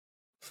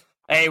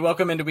Hey,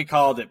 welcome into We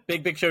Called It.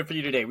 Big show for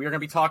you today. We are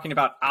going to be talking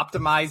about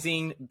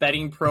optimizing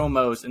betting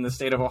promos in the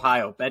state of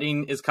Ohio.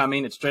 Betting is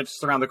coming. It's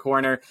just around the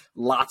corner.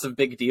 Lots of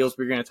big deals.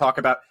 We're going to talk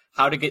about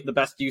how to get the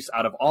best use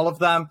out of all of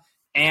them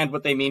and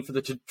what they mean for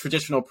the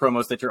traditional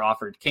promos that you're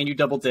offered. Can you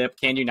double dip?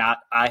 Can you not?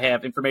 I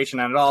have information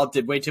on it all.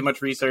 Did way too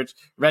much research,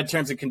 read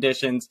terms and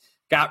conditions,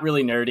 got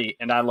really nerdy,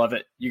 and I love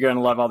it. You're going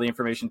to love all the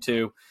information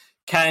too.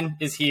 Ken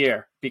is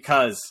here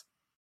because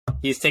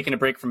he's taking a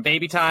break from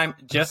baby time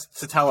just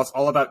to tell us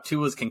all about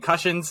Tua's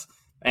concussions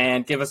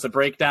and give us a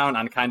breakdown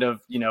on kind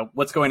of,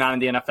 what's going on in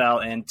the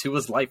NFL and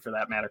Tua's life for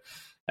that matter.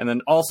 And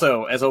then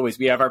also, as always,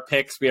 we have our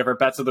picks, we have our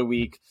bets of the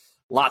week,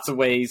 lots of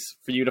ways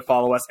for you to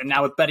follow us. And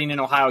now with betting in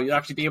Ohio, you'll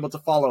actually be able to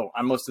follow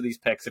on most of these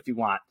picks if you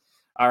want.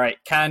 All right,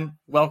 Ken,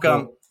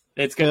 welcome.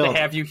 It's good to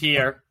have you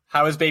here.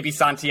 How is baby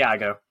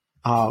Santiago?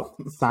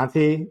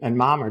 Santi and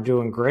mom are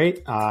doing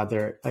great.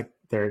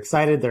 They're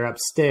excited. They're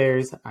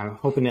upstairs. I'm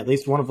hoping at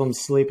least one of them's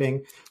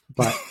sleeping.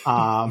 But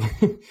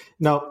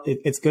no,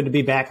 it's good to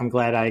be back. I'm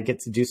glad I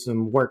get to do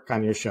some work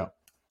on your show.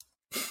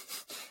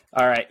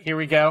 All right, here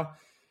we go.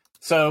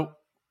 So,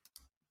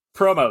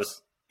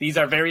 promos. These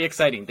are very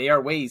exciting. They are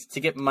ways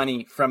to get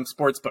money from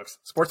sportsbooks.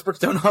 Sportsbooks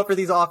don't offer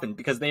these often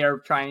because they are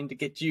trying to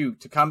get you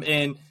to come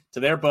in to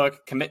their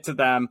book, commit to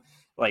them.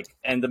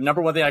 And the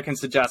number one thing I can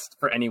suggest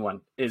for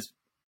anyone is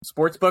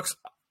sportsbooks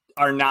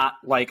are not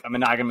like a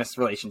monogamous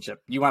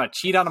relationship. You want to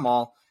cheat on them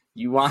all.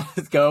 You want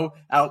to go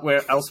out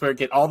elsewhere,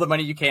 get all the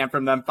money you can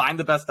from them, find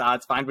the best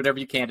odds, find whatever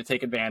you can to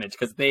take advantage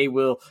because they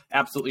will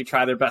absolutely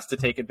try their best to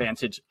take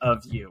advantage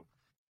of you.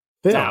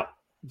 Bill, now,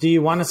 do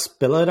you want to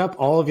split up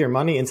all of your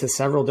money into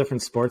several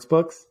different sports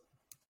books?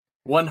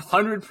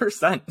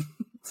 100%.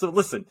 So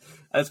listen,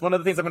 that's one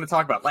of the things I'm going to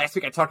talk about. Last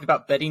week I talked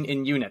about betting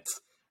in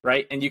units,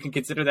 right? And you can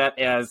consider that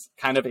as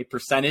kind of a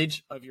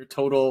percentage of your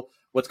total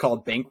what's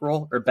called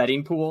bankroll or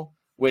betting pool,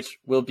 which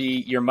will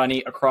be your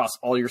money across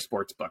all your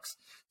sports books.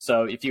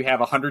 So if you have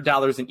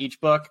 $100 in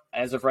each book,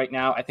 as of right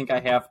now, I think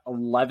I have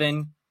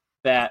 10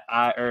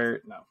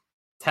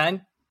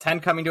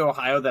 coming to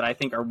Ohio that I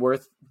think are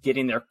worth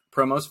getting their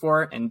promos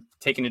for and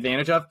taking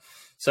advantage of.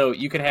 So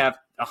you could have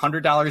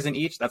 $100 in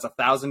each. That's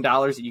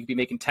 $1,000. You could be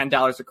making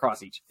 $10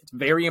 across each. It's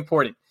very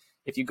important.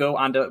 If you go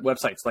onto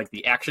websites like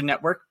the Action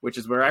Network, which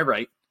is where I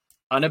write,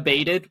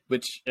 Unabated,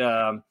 which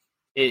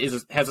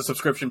has a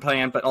subscription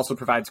plan, but also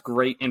provides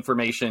great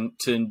information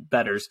to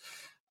bettors.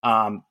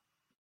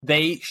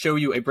 They show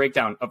you a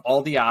breakdown of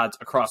all the odds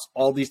across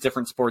all these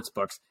different sports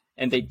books.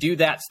 And they do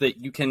that so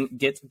that you can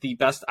get the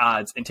best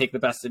odds and take the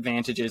best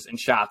advantages and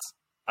shots,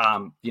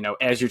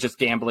 as you're just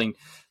gambling.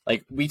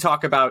 Like we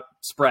talk about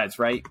spreads,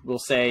 right? We'll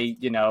say,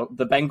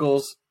 the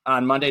Bengals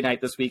on Monday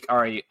night this week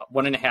are a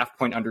 1.5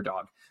 point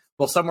underdog.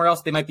 Well, somewhere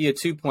else, they might be a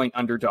 2 point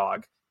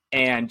underdog.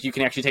 And you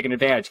can actually take an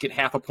advantage, get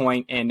half a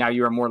point, and now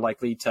you are more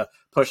likely to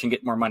push and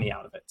get more money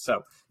out of it.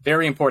 So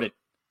very important.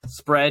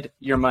 Spread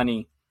your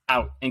money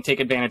out and take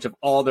advantage of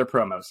all their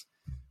promos.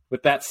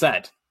 With that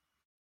said,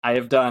 I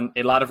have done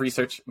a lot of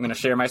research. I'm going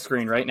to share my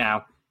screen right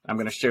now. I'm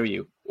going to show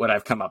you what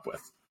I've come up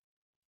with.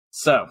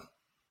 So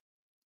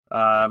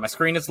my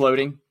screen is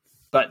loading,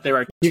 but there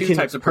are two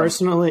types of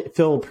promos.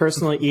 Phil will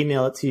personally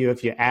email it to you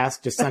if you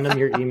ask. Just send him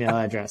your email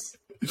address.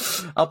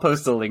 I'll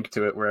post a link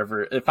to it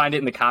wherever. Find it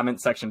in the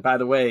comment section. By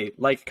the way,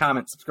 like,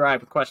 comment,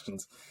 subscribe with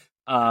questions.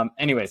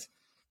 Anyways,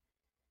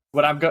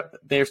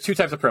 there's two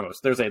types of promos.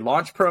 There's a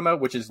launch promo,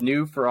 which is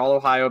new for all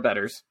Ohio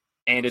bettors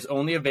and is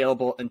only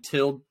available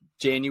until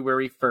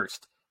January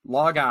 1st.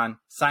 Log on,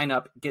 sign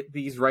up, get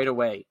these right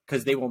away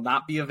because they will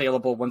not be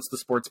available once the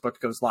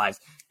sportsbook goes live.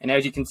 And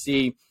as you can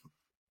see,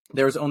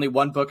 there's only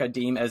one book I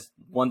deem as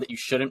one that you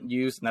shouldn't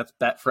use, and that's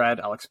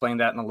Betfred. I'll explain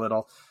that in a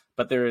little.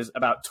 But there is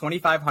about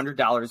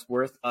 $2,500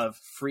 worth of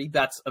free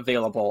bets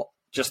available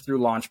just through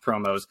launch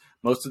promos.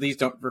 Most of these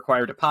don't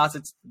require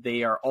deposits.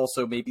 They are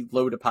also maybe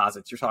low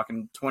deposits. You're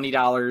talking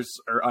 $20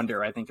 or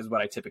under, I think is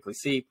what I typically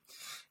see.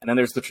 And then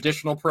there's the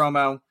traditional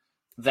promo.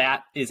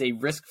 That is a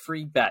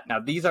risk-free bet. Now,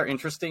 these are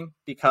interesting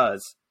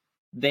because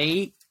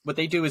what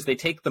they do is they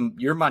take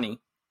your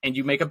money and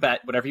you make a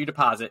bet, whatever you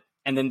deposit,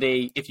 and then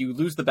if you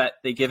lose the bet,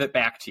 they give it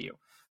back to you.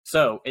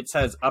 So it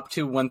says up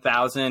to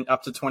 1,000,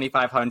 up to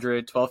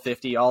 2,500,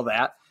 1,250, all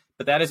that.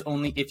 But that is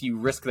only if you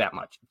risk that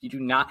much. If you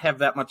do not have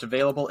that much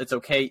available, it's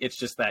okay. It's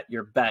just that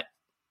your bet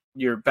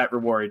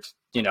reward,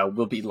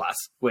 will be less.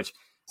 Which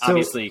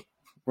obviously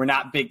we're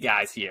not big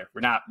guys here.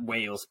 We're not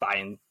whales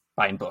buying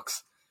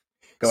books.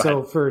 Go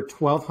ahead. For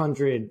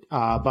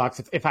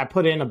 $1,200 if I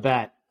put in a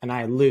bet and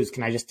I lose,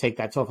 can I just take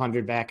that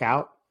 $1,200 back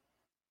out?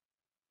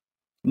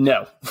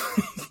 No,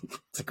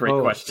 it's a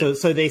great question.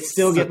 So they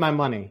still get my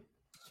money.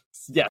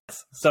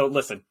 Yes. So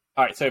listen.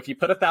 All right. So if you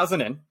put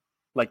 1,000 in,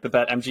 like the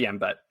BetMGM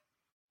bet,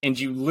 and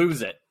you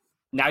lose it,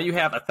 now you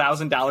have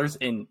 $1,000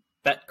 in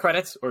bet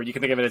credits, or you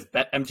can think of it as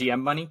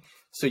BetMGM money.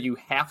 So you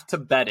have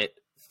to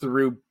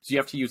you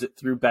have to use it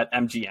through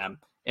BetMGM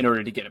in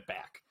order to get it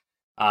back.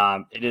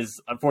 It is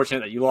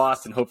unfortunate that you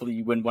lost, and hopefully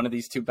you win one of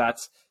these two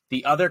bets.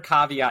 The other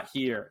caveat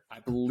here,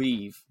 I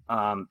believe,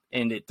 and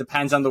it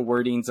depends on the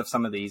wordings of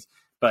some of these,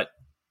 but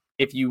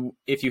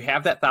if you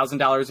have that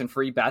 $1,000 in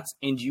free bets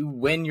and you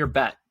win your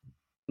bet.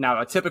 Now,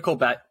 a typical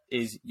bet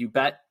is you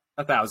bet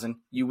 1,000,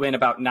 you win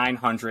about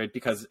 900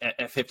 because at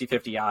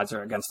 50-50 odds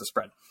are against the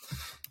spread.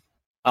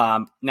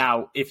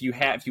 Now, if you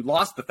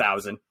lost the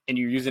 1,000 and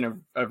you're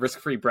using a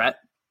risk-free bet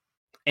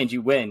and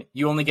you win,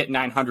 you only get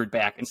 900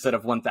 back instead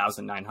of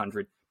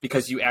 1,900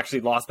 because you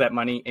actually lost that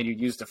money and you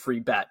used a free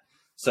bet.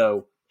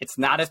 So it's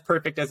not as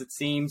perfect as it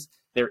seems.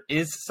 There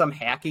is some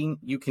hacking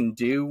you can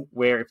do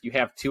where if you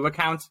have two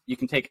accounts, you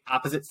can take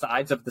opposite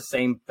sides of the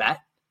same bet.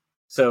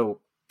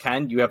 So,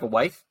 Ken, you have a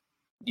wife.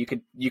 You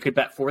could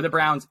bet for the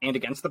Browns and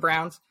against the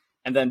Browns,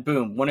 and then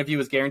boom, one of you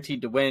is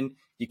guaranteed to win.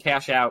 You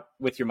cash out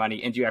with your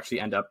money, and you actually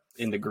end up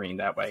in the green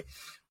that way.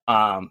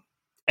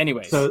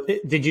 Anyways. So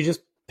did you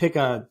just pick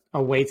a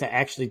way to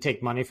actually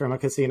take money from a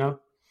casino?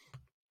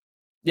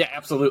 Yeah,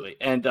 absolutely.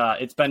 And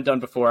it's been done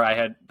before. I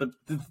had the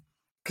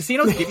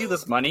casinos give you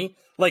this money.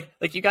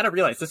 Like you got to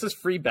realize this is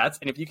free bets.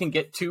 And if you can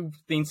get two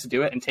things to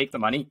do it and take the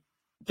money,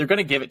 they're going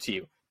to give it to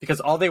you because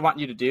all they want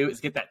you to do is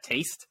get that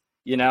taste.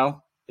 You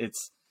know,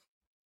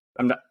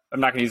 I'm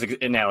not going to use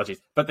analogies,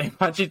 but they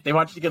want you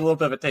to get a little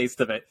bit of a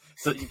taste of it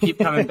so that you keep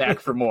coming back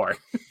for more.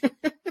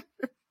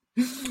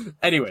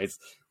 Anyways,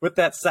 with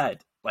that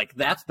said, like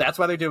that's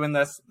why they're doing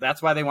this.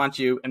 That's why they want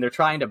you, and they're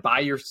trying to buy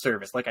your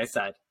service. Like I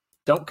said,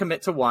 don't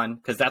commit to one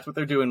because that's what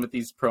they're doing with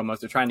these promos.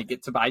 They're trying to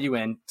get to buy you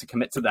in to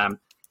commit to them.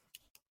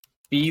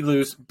 Be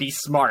loose, be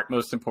smart,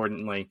 most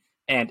importantly.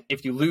 And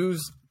if you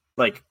lose,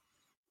 like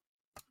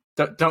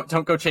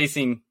don't go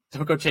chasing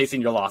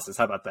your losses.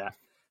 How about that?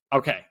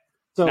 Okay.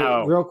 So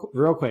now,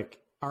 real quick,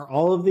 are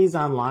all of these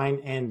online,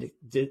 and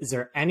is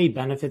there any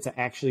benefit to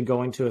actually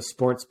going to a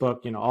sports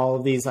book? You know, all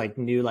of these like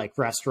new like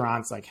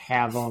restaurants like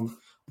have them.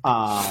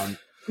 No,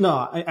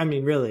 I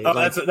mean really. Oh,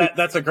 like,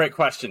 that's a great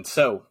question.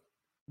 So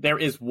there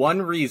is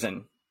one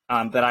reason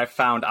that I've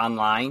found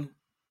online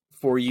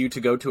for you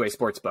to go to a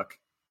sports book,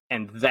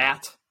 and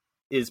that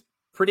is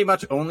pretty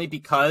much only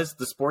because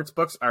the sports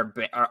books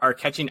are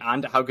catching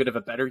on to how good of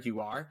a bettor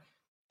you are.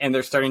 And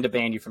they're starting to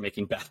ban you from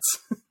making bets.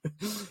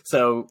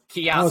 So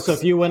kiosks. Oh, so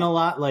if you win a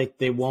lot, like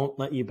they won't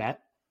let you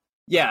bet?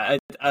 Yeah,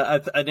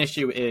 an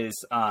issue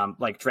is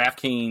like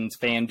DraftKings,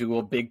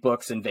 FanDuel, big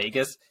books in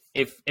Vegas.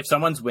 If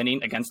someone's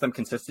winning against them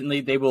consistently,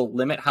 they will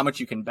limit how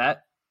much you can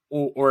bet,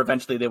 or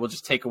eventually they will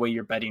just take away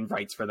your betting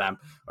rights for them.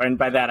 And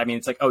by that, I mean,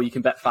 it's like, oh, you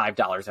can bet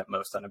 $5 at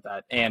most on a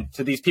bet. And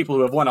to these people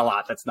who have won a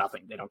lot, that's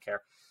nothing. They don't care.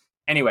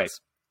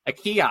 Anyways, a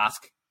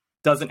kiosk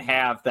doesn't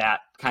have that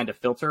kind of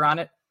filter on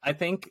it, I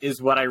think,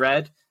 is what I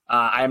read.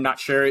 I am not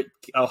sure.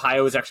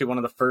 Ohio is actually one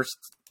of the first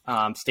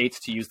states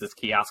to use this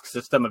kiosk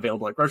system,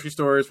 available at grocery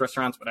stores,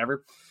 restaurants,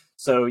 whatever.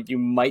 So you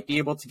might be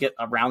able to get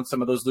around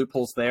some of those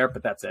loopholes there,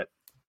 but that's it.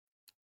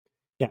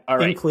 Yeah. All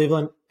right. In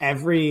Cleveland,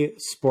 every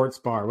sports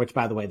bar, which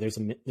by the way, there's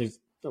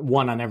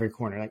one on every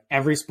corner. Like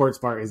every sports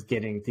bar is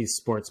getting these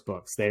sports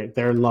books.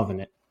 They're loving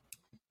it.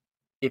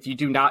 If you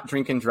do not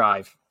drink and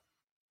drive,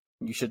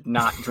 you should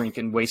not drink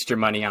and waste your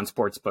money on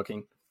sports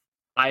booking.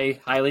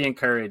 I highly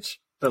encourage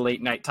the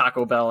late night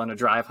Taco Bell and a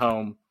drive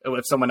home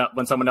when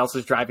someone else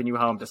is driving you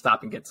home to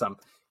stop and get some,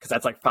 because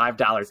that's like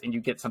 $5 and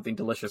you get something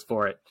delicious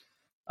for it.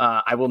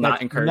 I will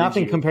not encourage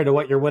nothing you. compared to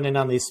what you're winning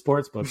on these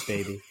sports books,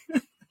 baby.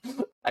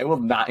 I will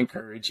not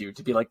encourage you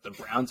to be like, the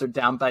Browns are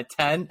down by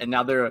 10 and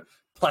now they're a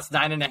plus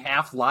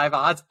 9.5 live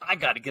odds. I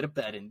got to get a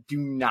bet in. Do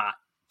not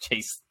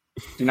chase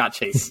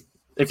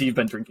if you've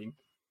been drinking.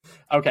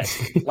 Okay.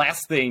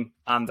 Last thing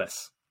on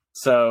this.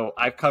 So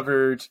I've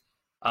covered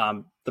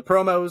the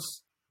promos,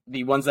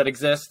 the ones that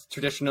exist,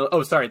 traditional.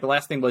 Oh, sorry. The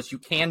last thing was you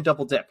can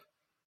double dip.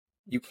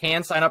 You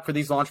can sign up for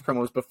these launch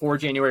promos before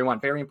January 1.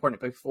 Very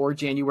important. Before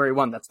January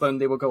 1. That's when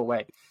they will go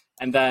away.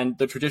 And then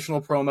the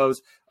traditional promos,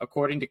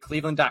 according to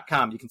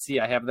Cleveland.com, you can see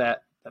I have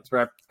that. That's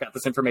where I've got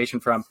this information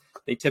from.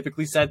 They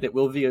typically said that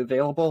will be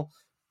available.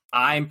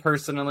 I'm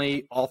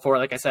personally all for it.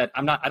 Like I said,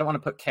 I don't want to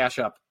put cash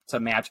up to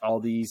match all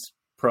these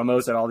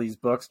promos at all these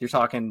books. You're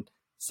talking,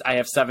 I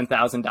have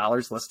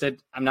 $7,000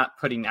 listed. I'm not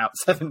putting out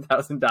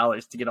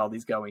 $7,000 to get all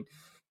these going.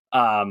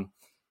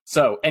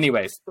 So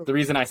anyways, the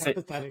reason I say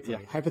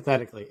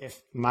hypothetically,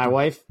 if my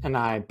wife and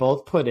I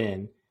both put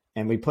in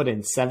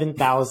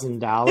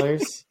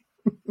 $7,000,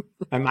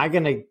 am I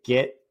going to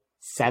get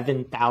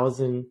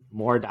 $7,000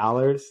 more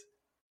dollars?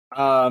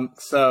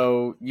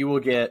 So you will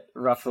get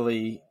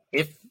roughly,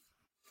 if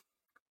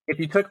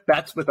you took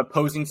bets with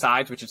opposing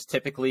sides, which is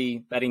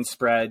typically betting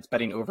spreads,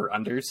 betting over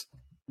unders,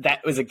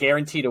 that was a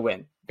guarantee to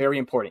win. Very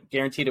important.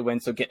 Guarantee to win.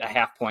 So get a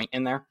half point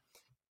in there.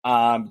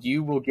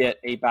 You will get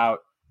about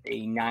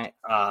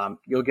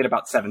you'll get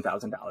about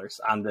 $7,000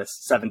 on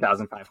this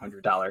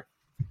 $7,500.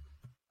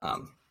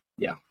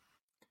 Yeah.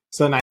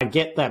 So then I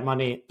get that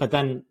money, but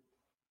then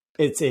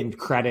it's in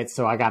credits,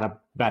 so I gotta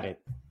bet it.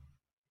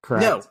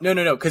 Correct? No.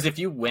 Because if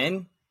you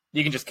win,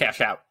 you can just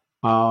cash out.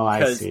 Oh,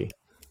 I see.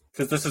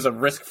 Because this is a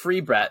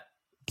risk-free bet.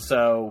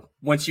 So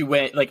once you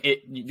win, like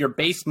your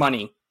base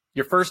money,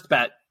 your first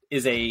bet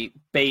is a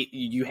bait.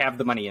 You have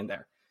the money in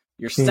there.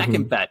 Your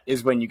second bet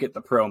is when you get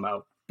the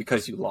promo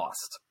because you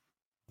lost.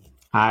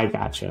 I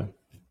gotcha.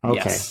 Okay.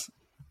 Yes.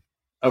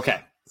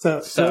 Okay.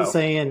 So Phil's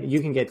saying you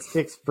can get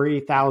 $6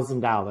 free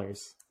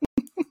 $1,000.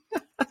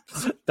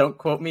 Don't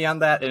quote me on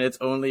that, and it's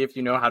only if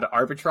you know how to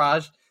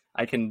arbitrage.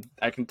 I can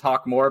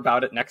talk more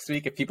about it next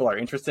week if people are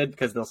interested,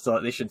 because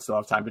they should still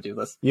have time to do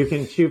this. You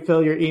can shoot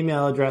Phil your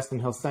email address,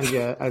 and he'll send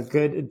you a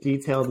good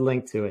detailed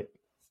link to it.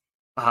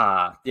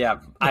 Yeah.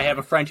 I have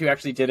a friend who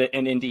actually did it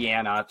in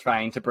Indiana,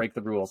 trying to break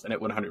the rules, and it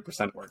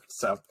 100% worked.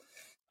 So,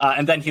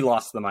 and then he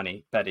lost the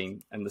money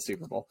betting in the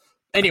Super Bowl.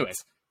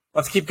 Anyways,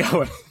 let's keep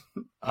going.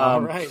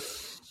 All right.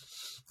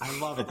 I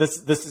love it.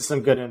 This is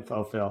some good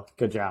info, Phil.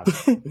 Good job.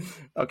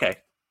 Okay.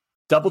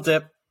 Double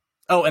dip.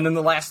 Oh, and then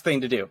the last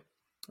thing to do.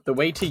 The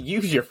way to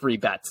use your free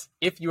bets,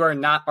 if you are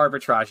not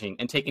arbitraging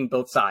and taking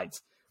both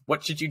sides,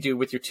 what should you do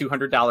with your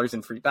 $200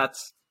 in free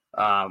bets?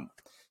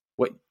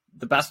 What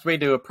the best way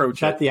to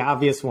approach Bet the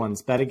obvious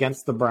ones. Bet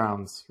against the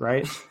Browns,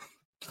 right?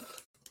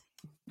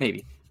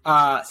 Maybe.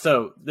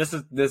 So this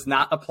does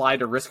not apply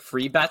to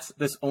risk-free bets.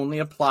 This only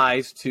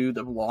applies to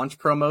the launch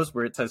promos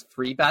where it says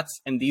free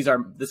bets, and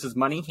this is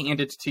money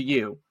handed to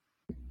you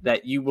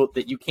that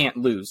you can't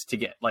lose to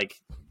get. Like,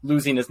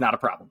 losing is not a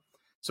problem.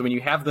 So when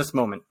you have this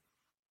moment,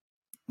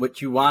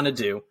 what you want to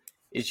do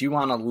is you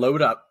want to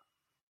load up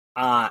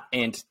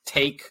and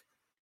take,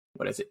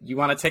 what is it? You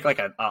want to take like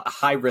a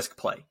high risk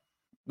play.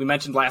 We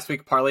mentioned last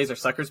week parlays are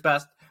sucker's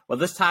best. Well,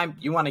 this time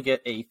you want to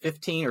get a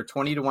 15 or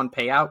 20 to 1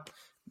 payout.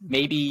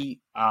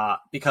 Maybe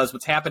because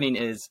what's happening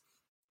is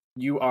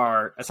you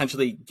are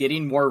essentially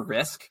getting more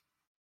risk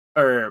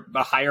or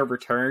a higher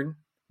return,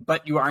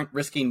 but you aren't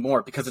risking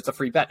more because it's a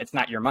free bet. It's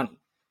not your money.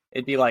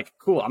 It'd be like,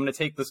 cool, I'm going to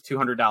take this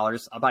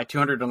 $200. I'll buy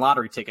 200 in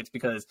lottery tickets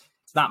because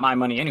it's not my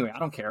money anyway. I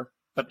don't care.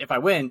 But if I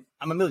win,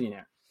 I'm a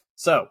millionaire.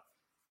 So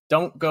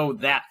don't go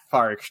that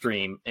far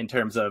extreme in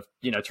terms of,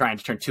 trying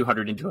to turn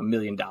 200 into $1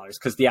 million,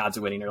 because the odds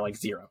of winning are like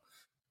 0.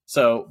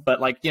 So,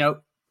 but like,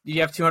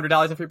 you have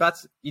 $200 in free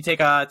bets, you take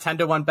a 10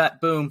 to 1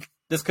 bet, boom,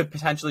 this could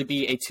potentially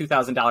be a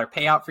 $2,000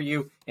 payout for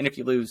you. And if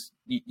you lose,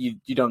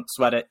 you don't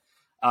sweat it.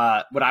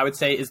 What I would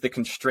say is the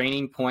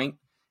constraining point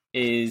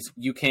is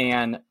you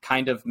can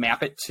kind of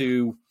map it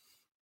to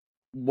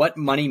what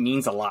money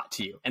means a lot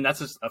to you. And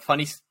that's a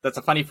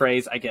funny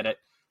phrase. I get it.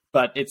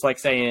 But it's like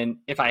saying,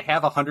 if I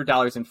have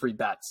 $100 in free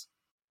bets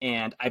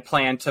and I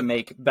plan to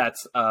make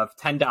bets of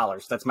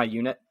 $10, that's my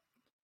unit.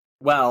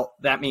 Well,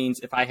 that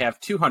means if I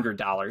have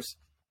 $200,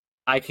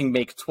 I can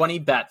make 20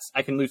 bets.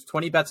 I can lose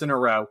 20 bets in a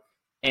row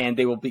and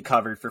they will be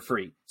covered for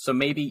free. So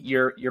maybe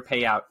your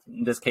payout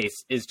in this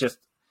case is just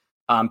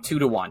 2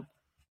 to 1.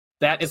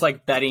 That is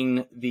like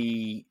betting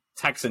the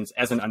Texans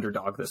as an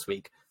underdog this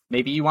week.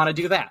 Maybe you want to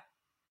do that.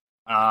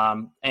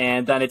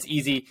 And then it's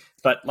easy.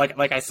 But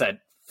like I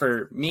said,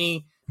 for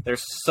me,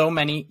 there's so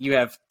many. You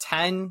have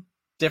 10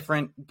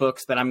 different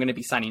books that I'm going to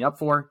be signing up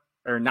for,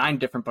 or 9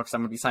 different books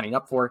I'm going to be signing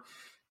up for.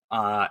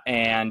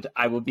 And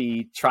I will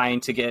be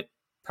trying to get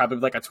probably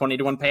like a 20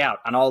 to 1 payout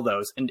on all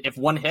those. And if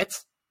one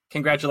hits,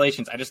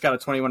 congratulations. I just got a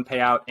 21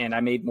 payout and I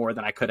made more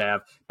than I could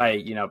have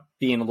by,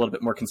 being a little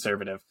bit more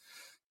conservative.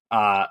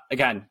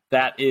 Again,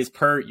 that is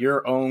per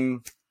your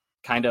own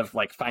kind of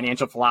like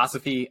financial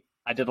philosophy.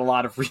 I did a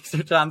lot of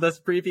research on this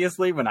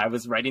previously when I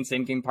was writing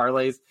same game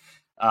parlays.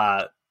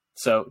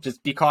 So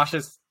just be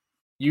cautious,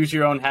 use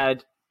your own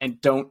head,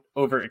 and don't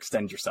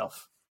overextend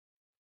yourself.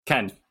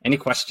 Ken, any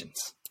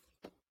questions?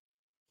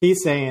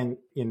 He's saying,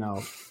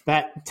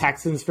 bet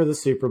Texans for the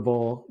Super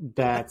Bowl,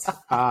 bet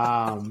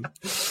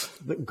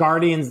the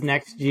Guardians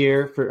next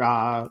year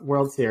for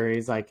World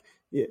Series. Like,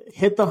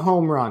 hit the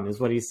home run is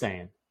what he's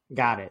saying.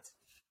 Got it.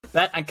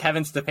 Bet on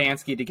Kevin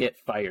Stefanski to get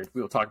fired.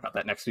 We will talk about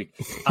that next week.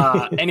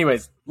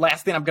 Anyways,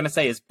 last thing I'm going to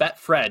say is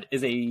Betfred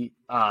is a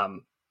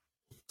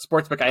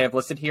sportsbook I have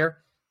listed here.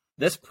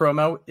 This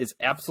promo is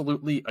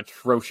absolutely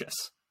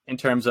atrocious in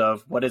terms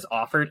of what is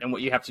offered and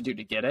what you have to do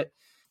to get it.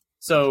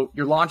 So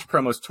your launch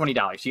promo is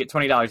 $20. You get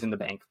 $20 in the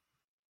bank.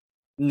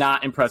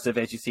 Not impressive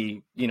as you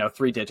see,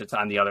 3 digits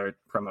on the other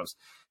promos.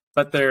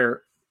 But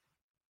their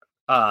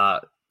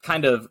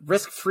kind of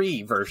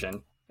risk-free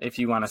version, if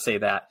you want to say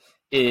that,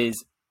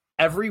 is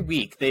every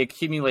week they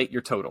accumulate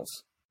your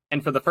totals.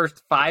 And for the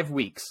first 5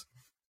 weeks,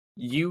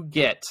 you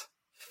get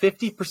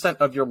 50%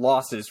 of your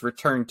losses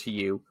returned to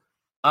you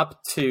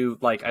up to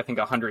like, I think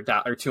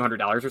 $100 or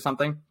 $200 or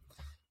something.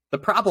 The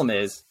problem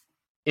is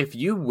if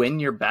you win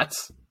your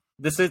bets,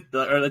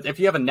 if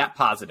you have a net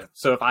positive.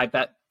 So if I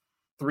bet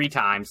 3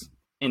 times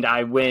and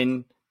I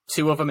win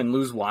 2 of them and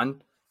lose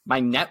 1, my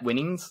net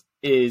winnings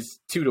is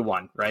 2 to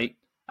 1, right?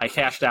 I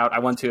cashed out, I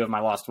won 2 of them,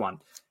 I lost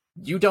 1.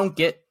 You don't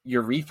get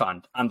your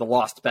refund on the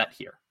lost bet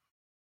here.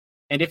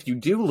 And if you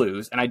do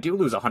lose, and I do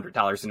lose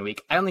 $100 in a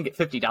week, I only get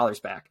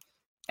 $50 back.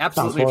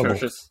 Absolutely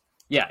atrocious.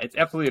 Yeah, it's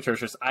absolutely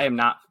atrocious. I am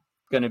not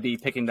going to be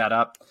picking that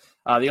up.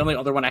 The only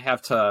other one I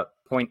have to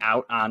point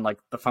out on like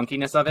the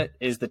funkiness of it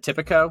is the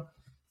Tipico.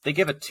 They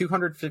give a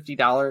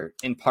 $250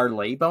 in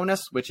parlay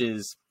bonus, which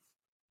is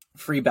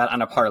free bet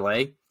on a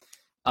parlay.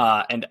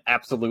 And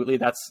absolutely,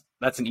 that's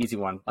an easy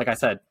one. Like I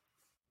said,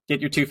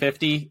 get your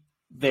 $250.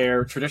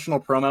 Their traditional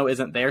promo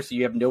isn't there, so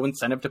you have no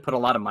incentive to put a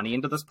lot of money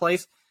into this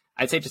place.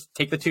 I'd say just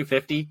take the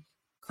 $250,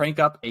 crank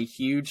up a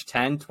huge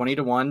 10, 20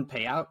 to 1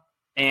 payout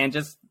and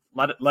just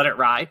let it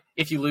ride.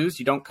 If you lose,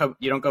 you don't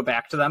go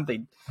back to them.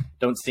 They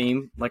don't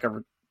seem like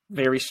a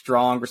very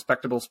strong,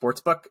 respectable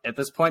sports book at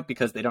this point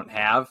because they don't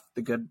have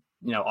the good,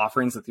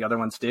 offerings that the other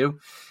ones do.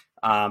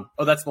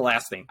 That's the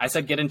last thing. I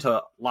said get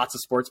into lots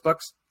of sports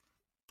books.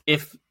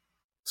 If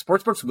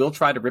sports books will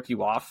try to rip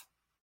you off,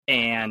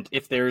 and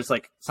if there's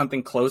like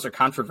something close or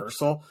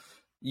controversial,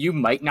 you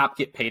might not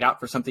get paid out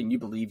for something you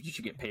believe you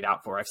should get paid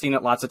out for. I've seen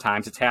it lots of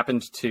times. It's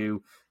happened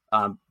to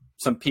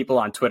some people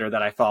on Twitter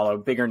that I follow,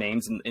 bigger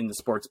names in the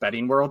sports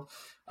betting world.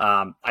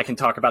 I can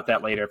talk about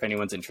that later if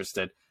anyone's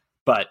interested.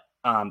 But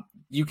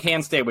you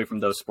can stay away from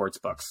those sports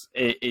books.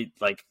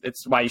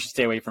 It's why you should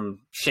stay away from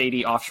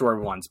shady offshore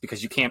ones,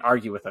 because you can't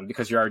argue with them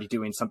because you're already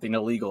doing something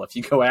illegal. If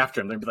you go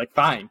after them, they'll be like,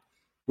 fine,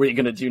 what are you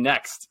going to do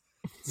next?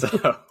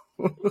 So,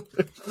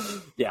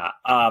 yeah.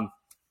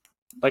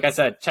 Like I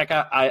said, check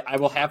out, I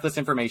will have this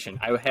information.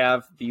 I will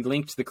have the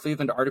link to the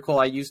Cleveland article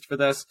I used for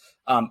this.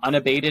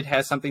 Unabated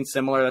has something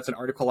similar. That's an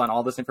article on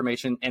all this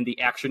information. And the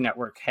Action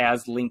Network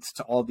has links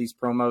to all these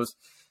promos.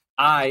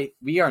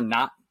 We are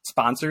not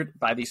sponsored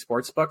by these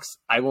sports books.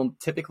 I will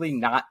typically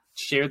not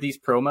share these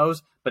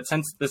promos, but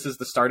since this is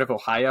the start of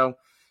Ohio,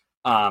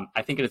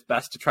 I think it is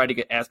best to try to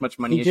get as much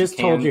money as you can. He just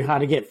told you how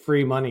to get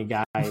free money,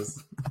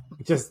 guys.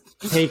 Just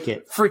take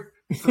it. Free,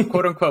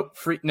 quote unquote,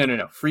 free.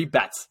 No. Free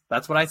bets.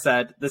 That's what I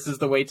said. This is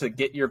the way to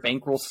get your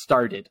bankroll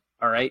started.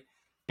 All right.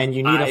 And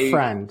you need a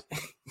friend.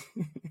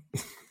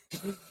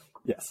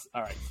 Yes.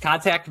 All right.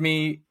 Contact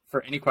me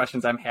for any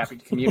questions. I'm happy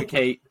to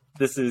communicate.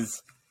 This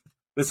is,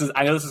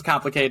 I know this is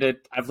complicated.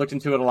 I've looked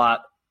into it a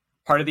lot.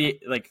 Part of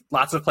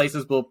lots of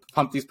places will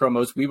pump these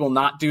promos. We will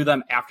not do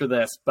them after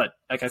this, but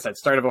like I said,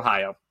 start of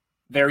Ohio,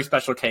 very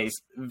special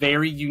case,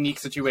 very unique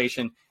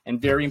situation,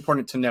 and very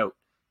important to note.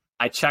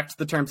 I checked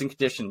the terms and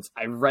conditions.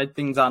 I read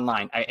things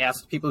online. I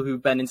asked people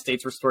who've been in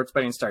states where sports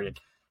betting started.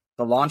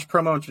 The launch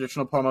promo and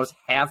traditional promos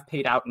have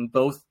paid out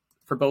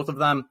for both of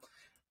them.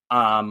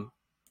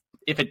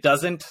 If it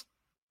doesn't,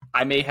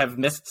 I may have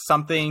missed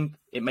something.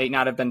 It may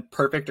not have been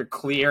perfect or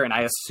clear, and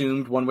I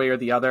assumed one way or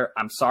the other.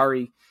 I'm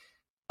sorry.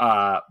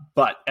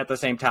 But at the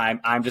same time,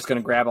 I'm just going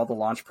to grab all the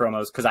launch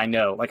promos because I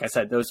know, like I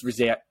said, those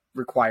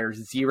require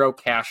zero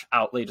cash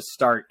outlay to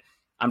start.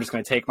 I'm just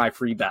going to take my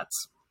free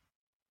bets.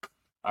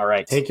 All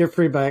right. Take your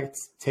free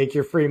bets, take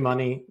your free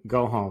money,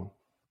 go home.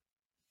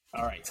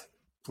 All right.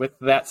 With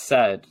that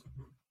said,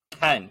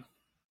 Ken,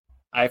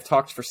 I've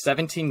talked for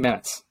 17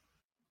 minutes.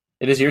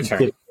 It is your turn.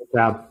 Good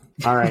job.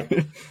 All right.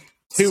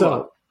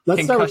 So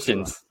let's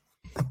concussions. Start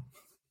with Tua.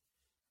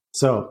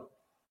 So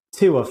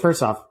Tua,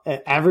 first off,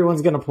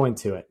 everyone's going to point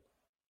to it.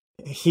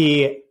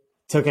 He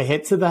took a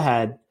hit to the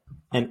head,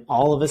 and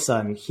all of a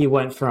sudden, he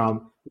went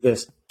from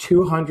this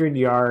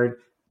 200-yard,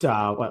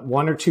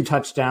 one or two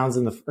touchdowns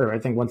I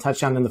think one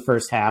touchdown in the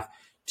first half,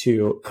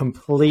 to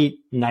complete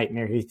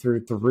nightmare. He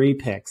threw 3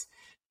 picks.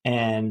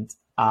 And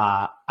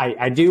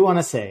I do want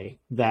to say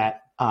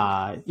that,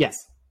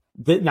 yes,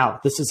 now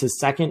this is his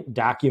second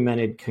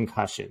documented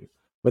concussion.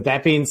 With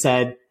that being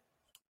said,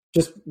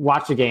 just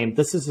watch a game.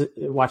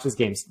 Watch his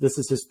games. This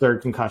is his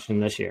 3rd concussion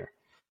this year.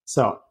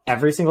 So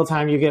every single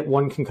time you get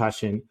one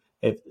concussion,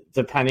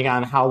 depending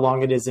on how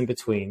long it is in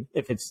between,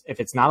 if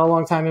it's not a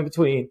long time in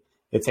between,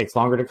 it takes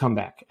longer to come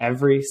back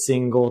every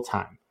single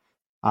time.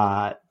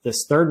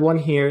 This 3rd one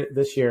here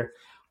this year,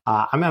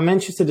 I'm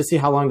interested to see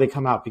how long they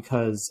come out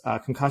because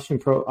concussion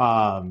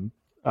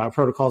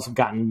protocols have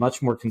gotten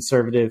much more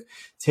conservative.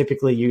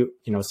 Typically,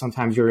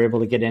 sometimes you're able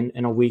to get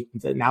in a week.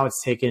 Now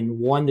it's taken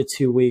 1 to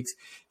 2 weeks.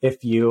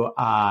 If you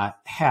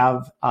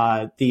have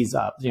these,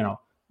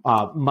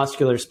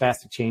 muscular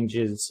spastic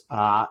changes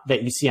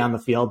that you see on the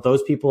field,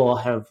 those people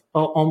have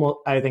almost,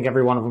 I think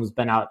every one of them has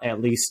been out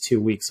at least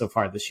 2 weeks so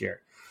far this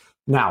year.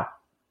 Now,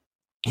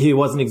 he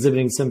wasn't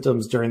exhibiting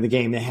symptoms during the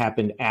game. It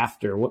happened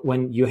after.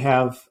 When you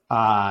have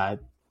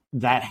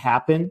that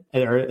happen,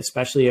 or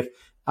especially if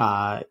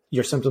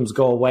your symptoms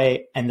go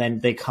away and then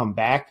they come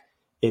back,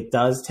 it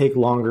does take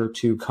longer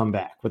to come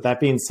back. With that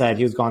being said,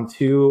 he was gone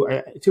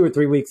 2 or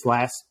 3 weeks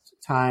last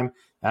time.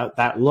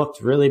 That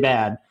looked really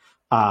bad.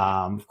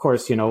 Of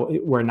course,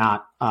 we're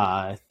not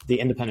the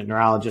independent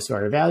neurologists who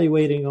are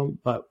evaluating him,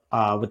 but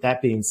with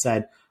that being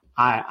said,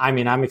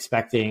 I'm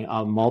expecting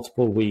a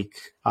multiple week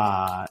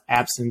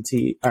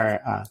absenteeism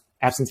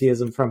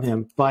from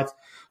him, but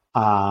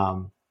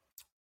I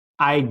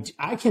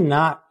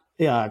cannot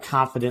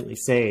confidently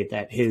say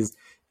that his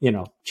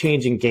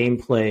changing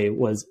gameplay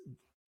was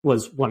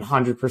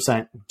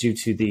 100% due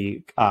to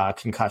the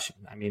concussion.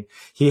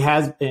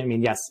 Yes,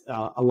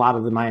 a lot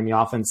of the Miami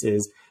offense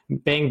is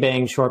bang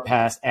bang, short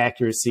pass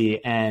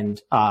accuracy,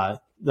 and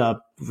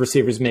the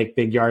receivers make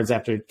big yards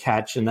after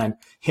catch and then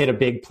hit a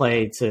big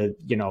play to,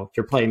 your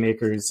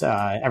playmakers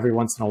every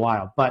once in a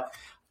while. But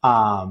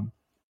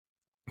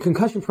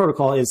concussion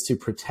protocol is to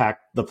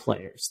protect the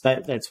players.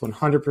 That's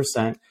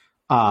 100%,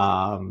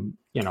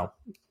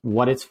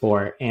 what it's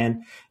for.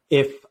 And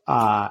if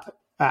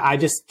I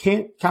just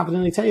can't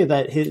confidently tell you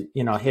that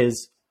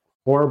his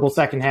horrible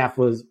second half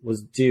was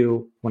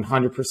due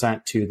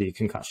 100% to the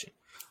concussion.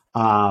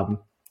 Now,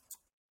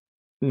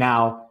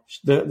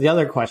 the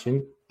other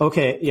question,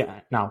 okay,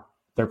 yeah, now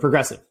they're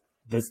progressive.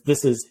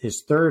 This is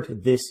his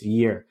third this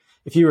year.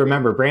 If you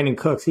remember, Brandon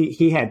Cooks,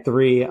 he had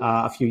three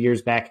a few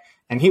years back,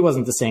 and he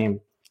wasn't the same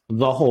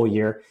the whole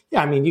year.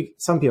 Yeah, I mean,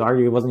 some people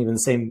argue it wasn't even the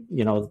same,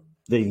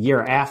 the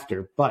year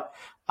after. But,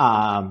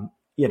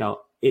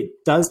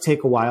 it does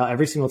take a while.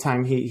 Every single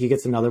time he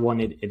gets another one,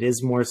 it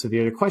is more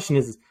severe. The question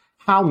is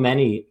how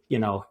many,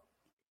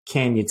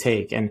 can you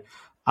take? And,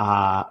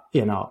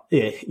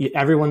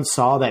 everyone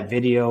saw that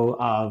video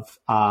of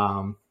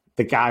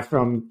the guy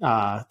from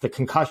the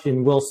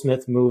Concussion Will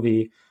Smith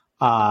movie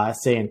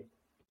saying,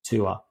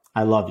 Tua,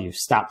 I love you.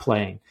 Stop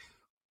playing.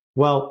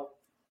 Well,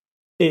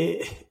 when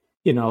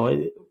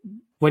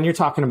you're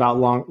talking about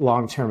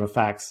long-term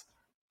effects,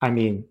 I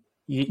mean,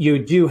 you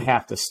do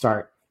have to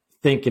start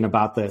thinking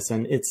about this.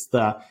 And it's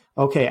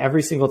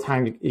every single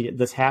time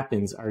this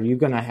happens, are you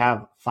going to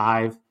have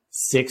 5-6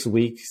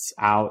 weeks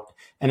out?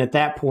 And at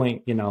that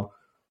point,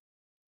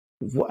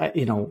 what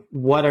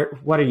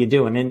are you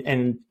doing?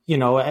 And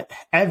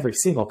every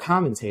single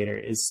commentator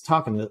is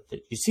talking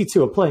you see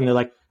Tua play and they're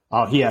like,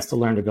 oh, he has to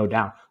learn to go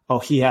down. Oh,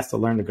 he has to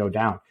learn to go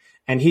down.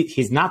 And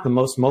he's not the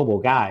most mobile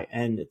guy.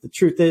 And the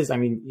truth is, I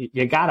mean,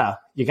 you gotta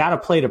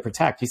play to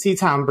protect. You see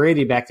Tom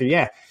Brady back there.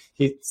 Yeah,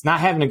 he's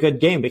not having a good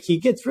game, but he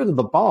gets rid of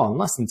the ball in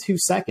less than 2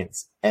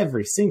 seconds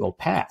every single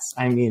pass.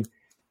 I mean,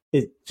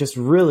 it just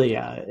really,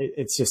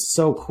 it's just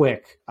so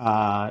quick.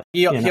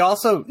 He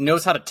also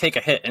knows how to take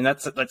a hit, and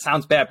that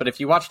sounds bad, but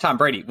if you watch Tom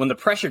Brady, when the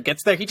pressure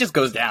gets there, he just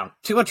goes down.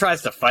 Tua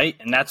tries to fight,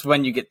 and that's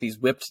when you get these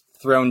whips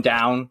thrown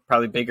down,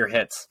 probably bigger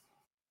hits.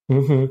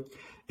 Mm-hmm.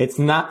 It's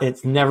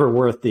never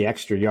worth the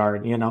extra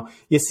yard.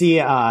 You see,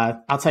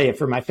 I'll tell you,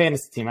 for my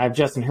fantasy team, I have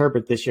Justin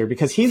Herbert this year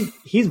because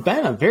he's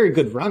been a very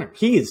good runner.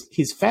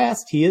 He's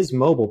fast. He is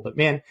mobile, but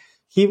man,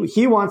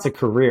 he wants a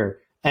career,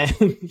 and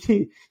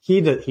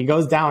he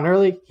goes down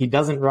early. He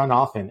doesn't run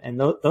often. And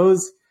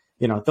those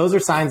are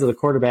signs of the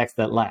quarterbacks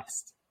that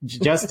last.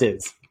 Just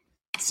is.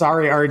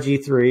 Sorry,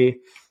 RG3.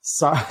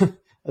 Sorry,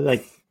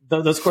 like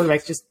those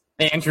quarterbacks just,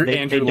 Andrew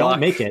they Luck. don't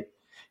make it.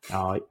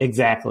 Oh,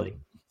 exactly.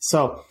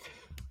 So,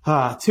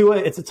 Tua,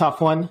 it's a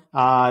tough one. No,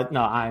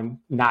 I'm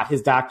not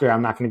his doctor.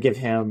 I'm not going to give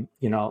him,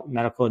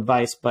 medical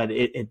advice, but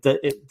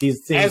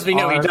these things, as we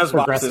know, he does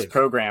watch this progressive.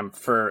 program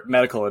for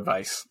medical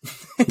advice.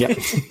 Yep.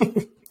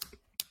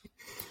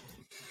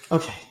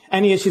 Okay.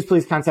 Any issues,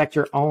 please contact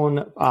your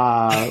own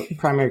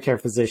primary care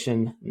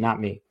physician, not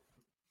me.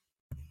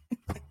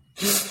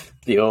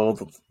 The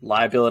old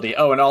liability.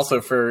 Oh, and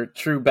also for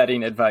true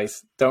betting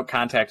advice, don't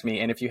contact me.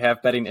 And if you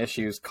have betting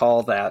issues,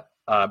 call that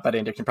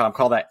betting addiction problem.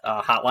 Call that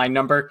hotline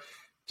number.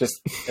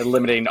 Just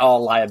eliminating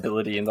all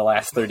liability in the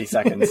last 30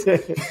 seconds.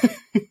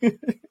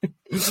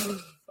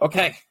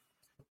 Okay,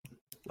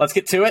 let's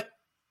get to it.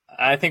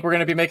 I think we're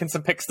going to be making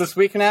some picks this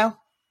week now.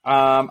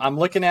 I'm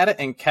looking at it,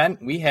 and Ken,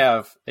 we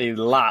have a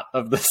lot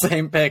of the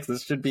same picks.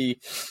 This should be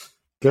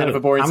kind of a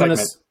boring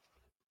segment.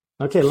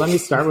 Okay, let me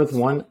start with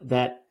one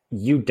that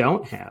you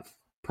don't have.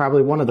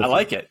 Probably one of the. I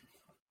like it.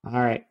 All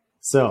right,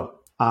 so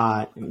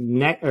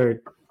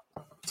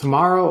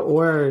tomorrow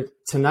or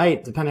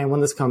tonight, depending on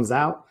when this comes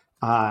out,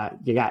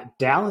 you got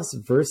Dallas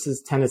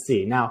versus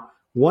Tennessee. Now,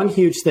 one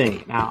huge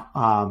thing.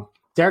 Now,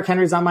 Derrick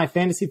Henry's on my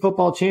fantasy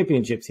football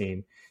championship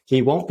team.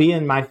 He won't be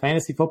in my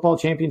fantasy football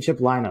championship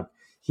lineup.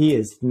 He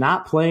is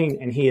not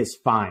playing, and he is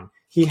fine.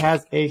 He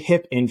has a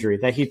hip injury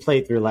that he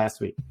played through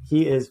last week.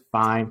 He is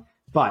fine,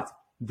 but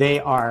they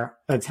are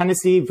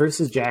Tennessee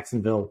versus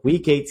Jacksonville,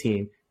 Week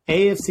 18,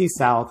 AFC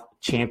South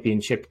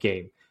championship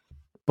game.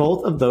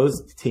 Both of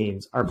those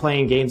teams are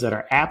playing games that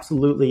are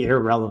absolutely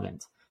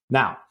irrelevant.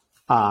 Now,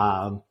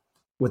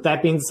 with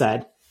that being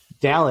said,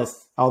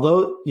 Dallas,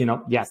 although,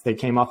 yes, they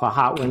came off a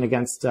hot win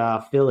against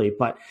Philly,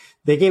 but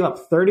they gave up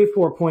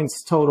 34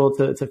 points total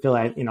to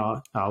Philly.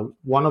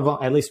 One of them,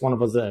 at least one of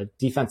them was a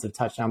defensive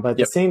touchdown. But at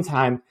the same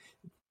time,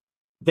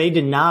 they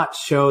did not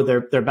show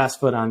their best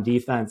foot on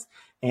defense.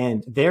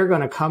 And they're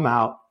going to come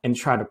out and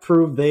try to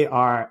prove they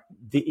are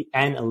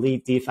an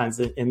elite defense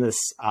in this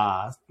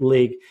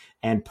league.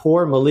 And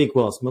poor Malik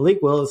Willis. Malik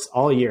Willis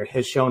all year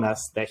has shown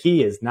us that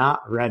he is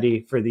not ready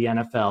for the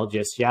NFL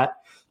just yet.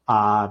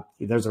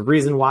 There's a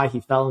reason why he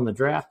fell in the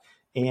draft.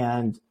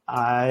 And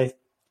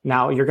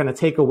now you're going to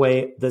take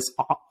away this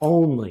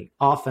only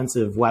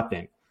offensive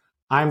weapon.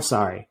 I'm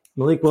sorry.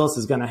 Malik Willis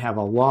is going to have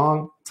a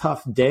long,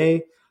 tough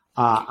day.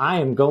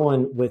 I am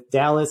going with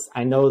Dallas.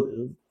 I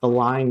know the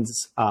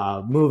line's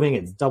moving.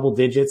 It's double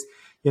digits.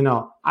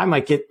 I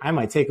might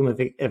take him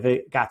if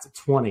it got to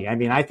 20. I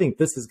mean, I think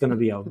this is going to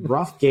be a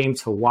rough game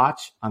to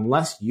watch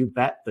unless you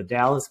bet the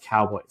Dallas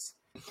Cowboys.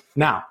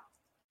 Now,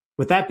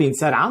 with that being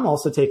said, I'm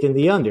also taking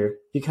the under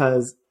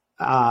because,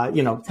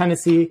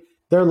 Tennessee,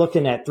 they're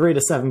looking at 3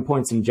 to 7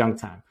 points in junk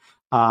time.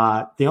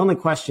 The only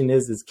question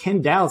is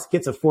can Dallas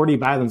get to 40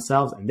 by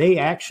themselves? And they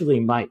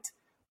actually might.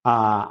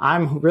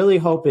 I'm really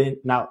hoping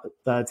now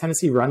the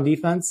Tennessee run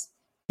defense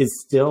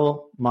is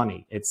still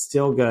money. It's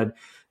still good.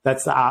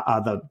 That's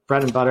the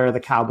bread and butter of the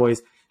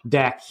Cowboys.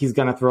 Dak, he's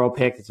going to throw a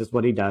pick. It's just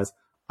what he does.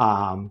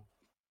 But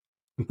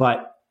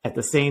at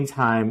the same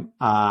time,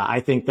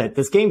 I think that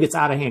this game gets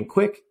out of hand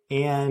quick,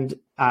 and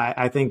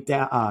I think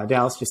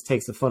Dallas just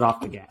takes the foot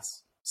off the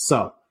gas.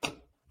 So,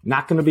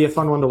 not going to be a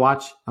fun one to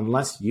watch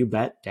unless you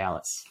bet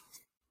Dallas.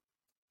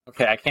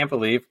 Okay, I can't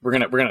believe we're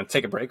gonna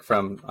take a break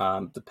from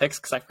the picks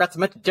because I forgot to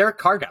mention Derek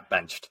Carr got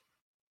benched.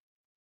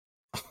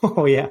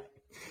 Oh yeah,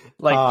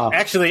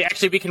 actually,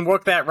 we can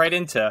work that right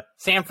into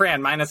San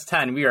Fran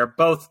 -10. We are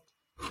both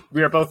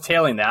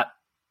tailing that.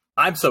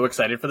 I'm so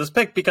excited for this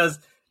pick because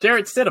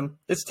Jarrett Stidham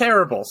is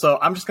terrible. So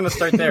I'm just gonna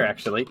start there.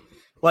 Actually,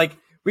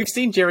 we've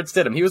seen Jarrett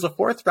Stidham. He was a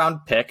 4th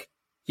round pick.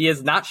 He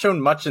has not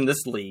shown much in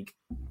this league.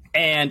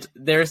 And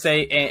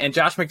and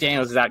Josh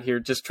McDaniels is out here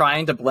just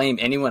trying to blame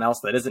anyone else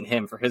that isn't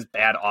him for his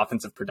bad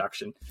offensive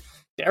production.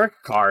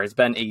 Derek Carr has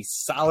been a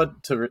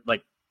solid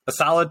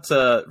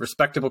to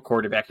respectable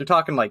quarterback. You're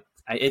talking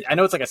I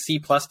know it's like a C+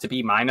 to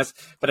B-,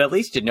 but at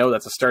least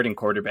that's a starting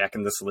quarterback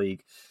in this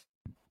league.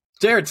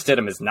 Jarrett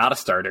Stidham is not a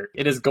starter.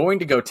 It is going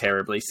to go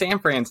terribly. San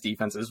Fran's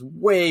defense is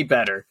way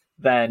better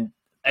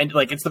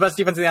it's the best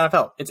defense in the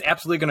NFL. It's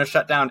absolutely going to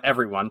shut down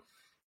everyone.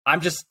 I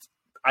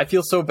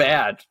feel so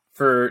bad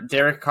for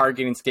Derek Carr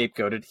getting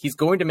scapegoated. He's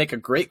going to make a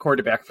great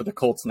quarterback for the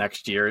Colts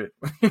next year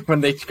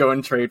when they go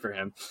and trade for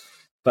him.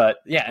 But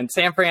yeah, and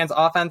San Fran's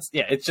offense,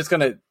 it's just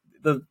going to,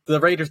 the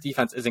Raiders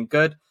defense isn't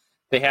good.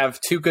 They have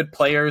 2 good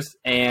players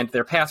and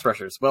they're pass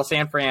rushers. Well,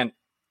 San Fran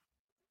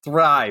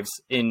thrives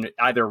in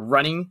either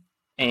running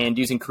and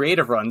using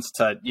creative runs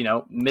to,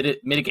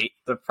 mitigate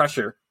the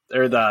pressure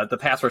or the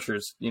pass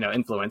rushers,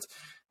 influence,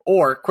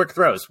 or quick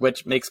throws,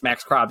 which makes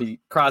Max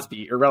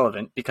Crosby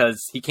irrelevant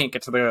because he can't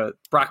get to the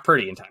Brock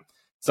Purdy in time.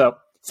 So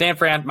San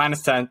Fran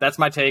 -10. That's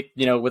my take,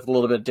 with a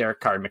little bit of Derek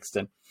Carr mixed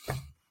in.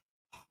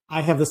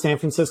 I have the San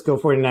Francisco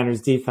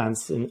 49ers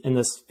defense in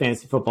this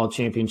fantasy football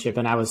championship,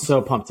 and I was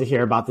so pumped to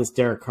hear about this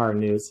Derek Carr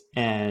news.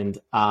 And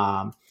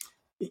I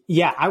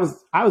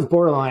was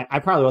borderline. I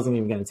probably wasn't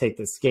even going to take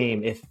this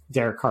game if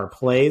Derek Carr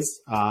plays,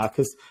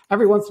 because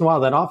every once in a while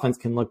that offense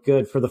can look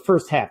good for the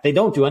first half. They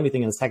don't do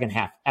anything in the second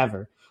half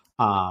ever.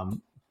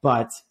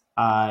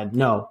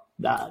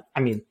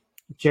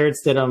 Jarrett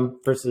Stidham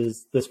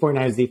versus this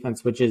 49ers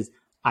defense, which is,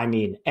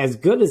 as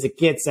good as it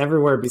gets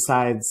everywhere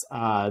besides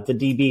the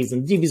DBs,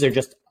 and the DBs are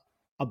just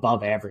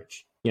above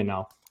average,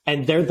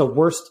 and they're the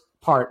worst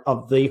part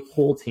of the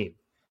whole team.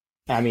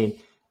 I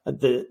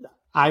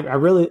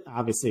really,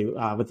 obviously,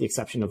 with the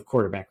exception of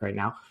quarterback right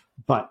now,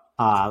 but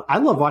I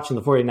love watching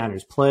the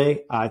 49ers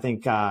play. I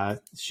think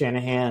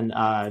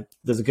Shanahan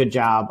does a good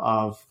job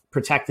of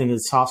protecting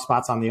his soft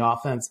spots on the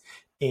offense.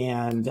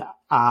 And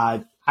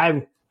I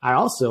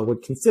also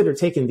would consider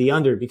taking the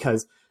under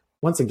because,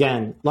 once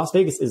again, Las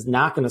Vegas is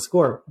not going to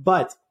score.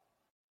 But,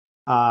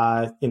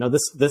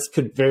 this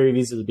could very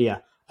easily be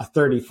a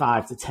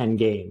 35-10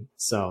 game.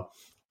 So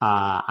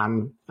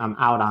I'm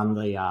out on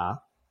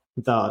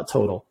the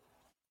total.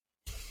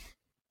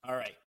 All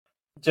right.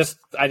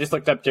 I just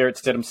looked up Jarrett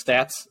Stidham's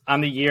stats. On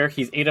the year,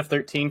 he's 8 of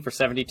 13 for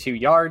 72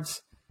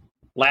 yards.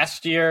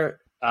 Last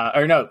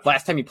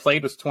time he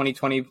played was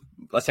 2020.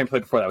 Last time he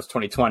played before that was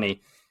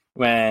 2020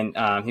 when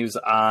he was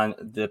on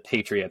the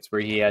Patriots, where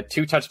he had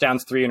 2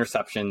 touchdowns, 3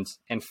 interceptions,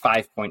 and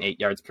 5.8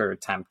 yards per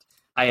attempt.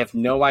 I have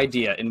no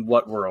idea in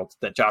what world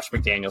that Josh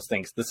McDaniels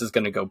thinks this is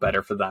going to go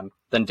better for them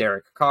than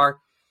Derek Carr.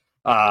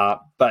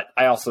 But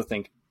I also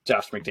think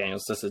Josh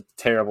McDaniels is a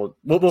terrible.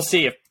 We'll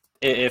see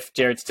if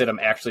Jarrett Stidham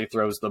actually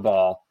throws the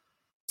ball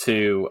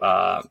to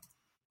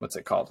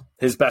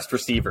his best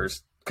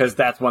receivers, because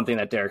that's one thing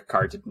that Derek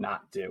Carr did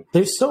not do.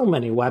 There's so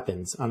many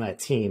weapons on that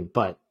team,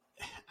 but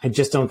I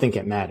just don't think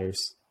it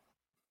matters.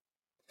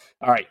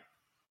 All right,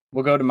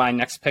 we'll go to my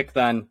next pick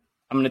then.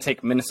 I'm going to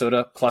take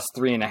Minnesota plus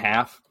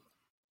 3.5.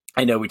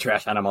 I know we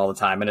trash on them all the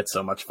time, and it's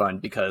so much fun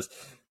because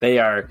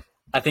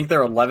I think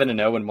they're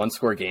 11-0 in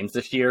one-score games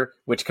this year,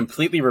 which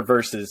completely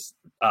reverses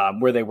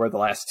where they were the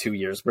last 2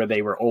 years, where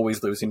they were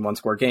always losing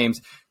one-score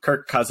games.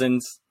 Kirk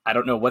Cousins, I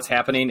don't know what's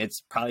happening.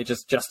 It's probably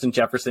just Justin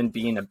Jefferson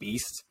being a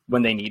beast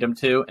when they need him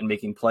to and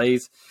making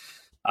plays.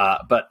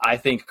 But I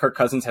think Kirk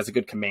Cousins has a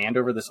good command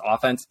over this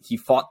offense. He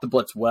fought the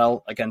blitz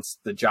well against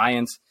the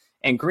Giants.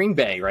 And Green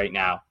Bay right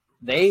now,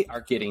 they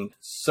are getting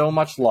so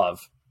much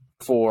love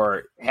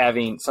for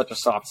having such a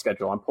soft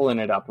schedule. I'm pulling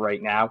it up right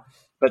now.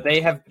 But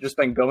they have just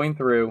been going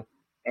through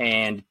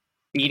and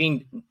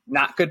beating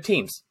not good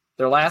teams.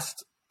 Their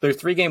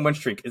 3-game win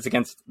streak is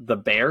against the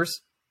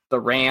Bears, the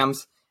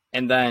Rams,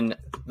 and then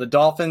the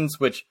Dolphins,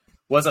 which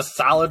was a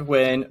solid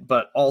win,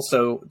 but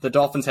also the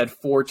Dolphins had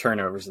 4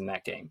 turnovers in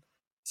that game.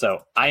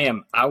 So I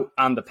am out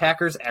on the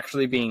Packers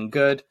actually being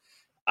good.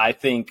 I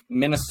think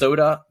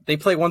Minnesota, they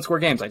play one-score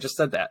games. I just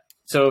said that.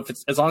 So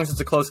as long as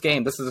it's a close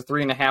game, this is a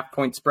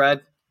 3.5-point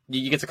spread.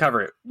 You get to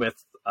cover it with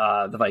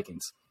the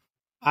Vikings.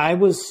 I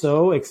was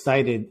so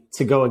excited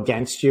to go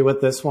against you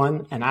with this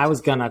one, and I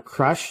was going to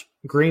crush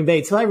Green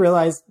Bay till I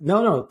realized,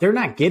 no, they're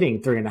not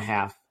getting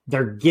 3.5.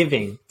 They're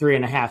giving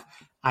 3.5.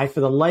 I,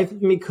 for the life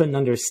of me, couldn't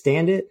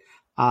understand it.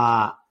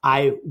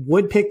 I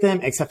would pick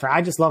them, except for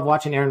I just love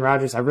watching Aaron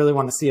Rodgers. I really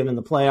want to see him in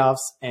the playoffs,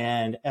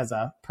 and as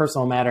a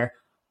personal matter,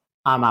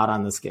 I'm out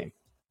on this game.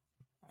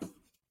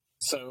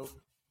 So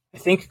I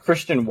think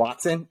Christian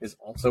Watson is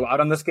also out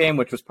on this game,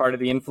 which was part of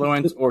the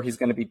influence, or he's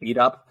going to be beat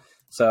up.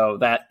 So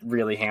that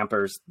really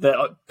hampers.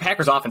 The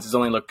Packers offense has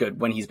only looked good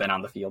when he's been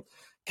on the field.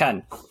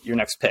 Ken, your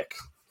next pick.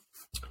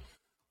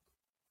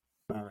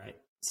 All right.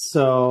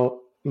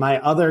 So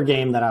my other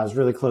game that I was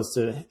really close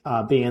to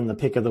being the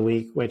pick of the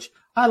week, which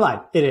I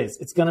lied. It is.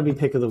 It's going to be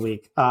pick of the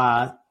week.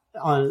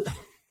 On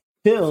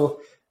Bill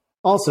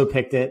also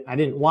picked it. I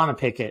didn't want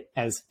to pick it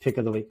as pick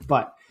of the week,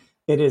 but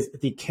it is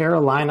the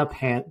Carolina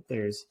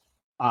Panthers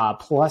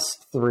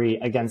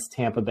 +3 against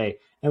Tampa Bay.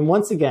 And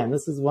once again,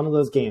 this is one of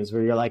those games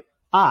where you're like,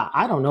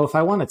 I don't know if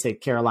I want to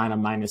take Carolina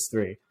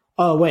 -3.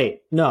 Oh,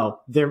 wait,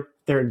 no,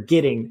 they're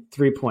getting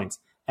 3 points.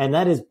 And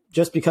that is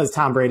just because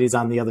Tom Brady's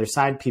on the other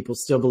side. People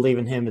still believe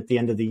in him at the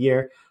end of the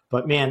year.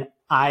 But man,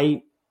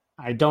 I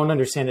don't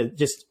understand it.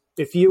 Just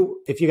if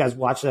you guys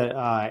watch the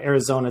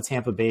Arizona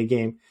Tampa Bay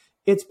game,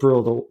 it's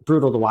brutal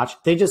to watch.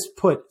 They just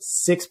put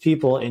 6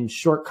 people in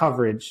short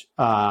coverage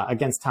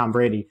against Tom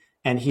Brady,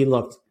 and he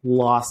looked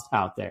lost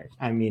out there.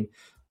 I mean,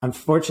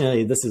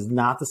 unfortunately, this is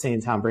not the same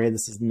Tom Brady.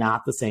 This is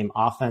not the same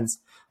offense.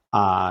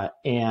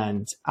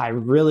 And I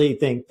really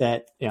think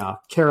that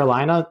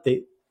Carolina,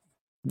 they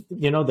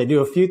do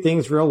a few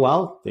things real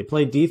well. They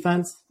play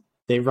defense.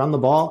 They run the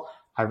ball.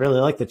 I really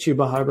like the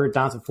Chuba Hubbard,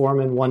 Donta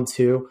Foreman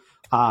 1-2.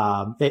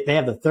 They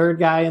have the third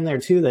guy in there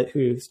too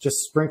who just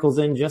sprinkles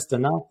in just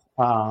enough.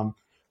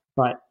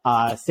 But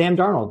Sam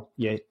Darnold,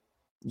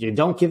 you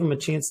don't give him a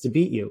chance to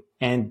beat you,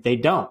 and they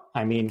don't.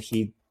 I mean,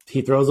 he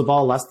throws the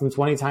ball less than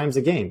 20 times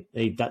a game.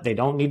 They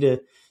don't need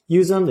to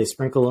use him. They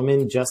sprinkle him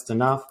in just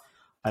enough.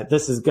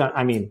 This is good.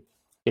 I mean,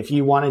 if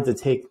you wanted to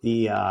take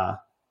the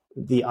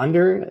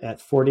under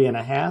at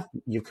 40.5,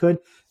 you could.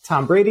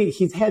 Tom Brady,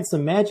 he's had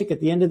some magic at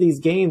the end of these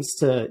games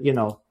to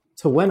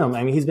win them.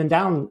 I mean, he's been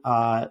down.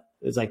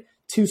 It's like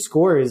 2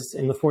 scores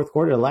in the fourth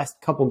quarter. The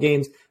last couple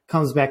games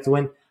comes back to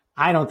win.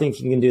 I don't think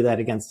he can do that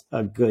against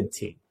a good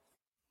team.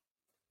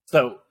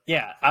 So,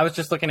 yeah, I was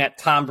just looking at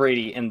Tom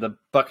Brady and the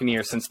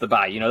Buccaneers since the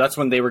bye. That's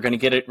when they were going to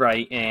get it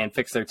right and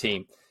fix their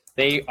team.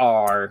 They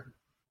are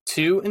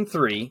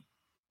 2-3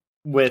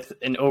 with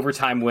an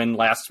overtime win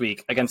last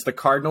week against the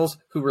Cardinals,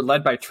 who were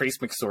led by Trace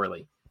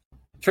McSorley.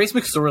 Trace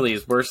McSorley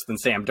is worse than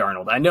Sam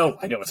Darnold. I know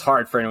it's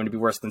hard for anyone to be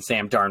worse than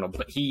Sam Darnold,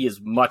 but he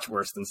is much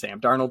worse than Sam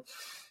Darnold.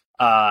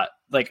 So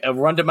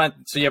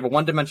you have a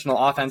one-dimensional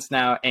offense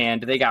now,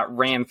 and they got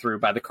ran through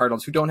by the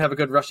Cardinals, who don't have a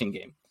good rushing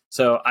game.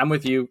 So I'm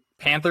with you.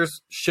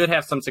 Panthers should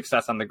have some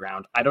success on the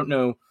ground. I don't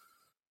know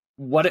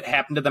what had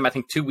happened to them. I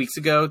think 2 weeks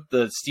ago,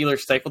 the Steelers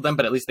stifled them,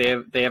 but at least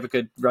they have a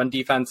good run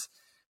defense.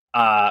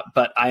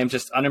 But I am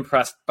just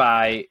unimpressed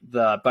by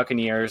the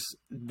Buccaneers.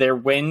 Their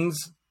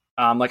wins,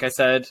 like I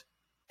said,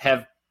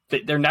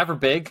 they're never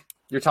big.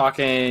 You're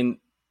talking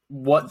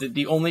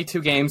the only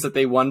 2 games that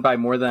they won by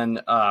more than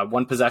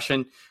one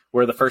possession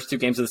were the first 2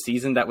 games of the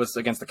season. That was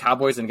against the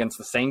Cowboys and against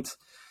the Saints.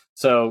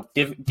 So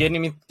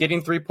getting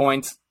 3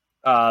 points,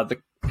 the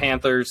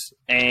Panthers,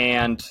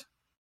 and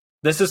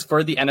this is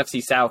for the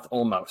NFC South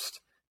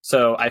almost.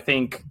 So I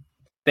think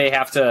they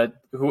have to.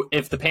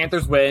 If the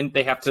Panthers win,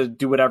 they have to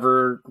do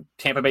whatever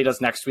Tampa Bay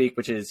does next week,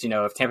 which is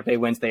if Tampa Bay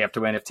wins, they have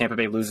to win. If Tampa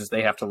Bay loses,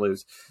 they have to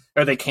lose,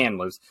 or they can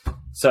lose.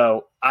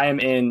 So I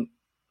am in.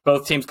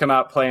 Both teams come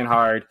out playing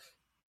hard.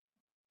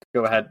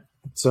 Go ahead.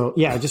 So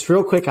yeah, just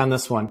real quick on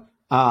this one.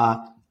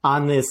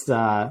 On this,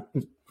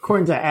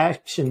 according to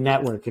Action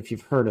Network, if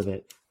you've heard of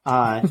it,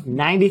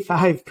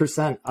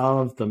 95%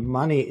 of the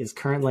money is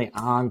currently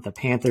on the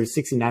Panthers,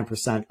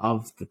 69%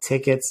 of the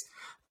tickets.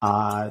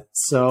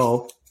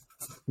 So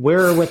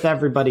we're with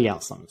everybody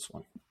else on this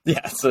one.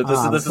 Yeah. So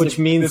this which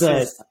means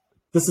that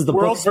this is the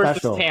World book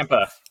special. Versus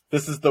Tampa.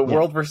 This is the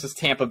World versus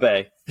Tampa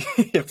Bay.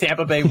 If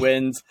Tampa Bay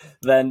wins,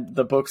 then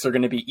the books are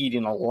going to be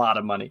eating a lot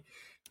of money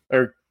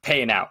or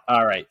paying out.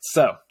 All right.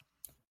 So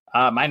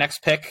my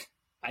next pick,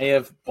 I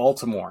have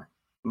Baltimore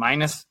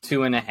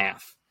 -2.5.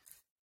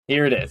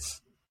 Here it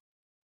is.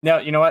 No,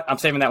 you know what? I'm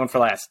saving that one for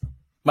last.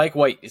 Mike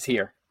White is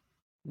here.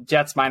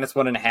 Jets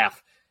 -1.5.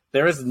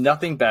 There is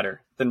nothing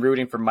better than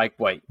rooting for Mike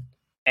White.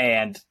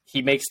 And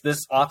he makes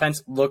this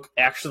offense look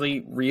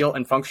actually real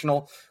and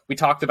functional. We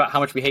talked about how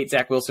much we hate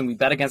Zach Wilson. We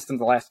bet against him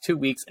the last 2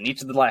 weeks, and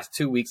each of the last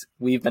 2 weeks,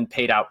 we've been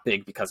paid out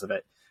big because of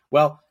it.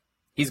 Well,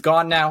 he's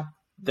gone now.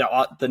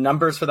 The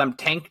numbers for them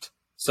tanked,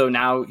 so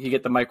now you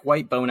get the Mike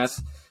White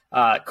bonus.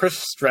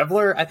 Chris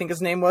Streveler, I think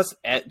his name was,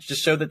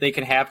 just showed that they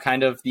can have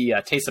kind of the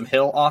Taysom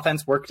Hill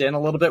offense worked in a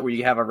little bit, where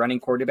you have a running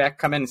quarterback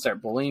come in and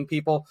start bullying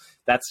people.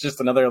 That's just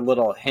another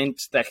little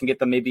hint that can get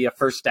them maybe a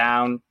first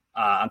down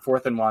on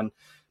 4th and 1.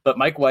 But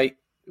Mike White,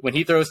 when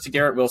he throws to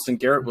Garrett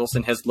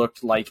Wilson has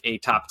looked like a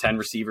top 10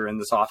 receiver in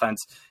this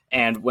offense.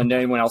 And when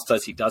anyone else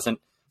does, he doesn't.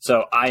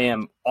 So I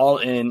am all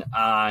in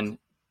on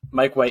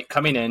Mike White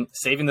coming in,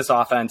 saving this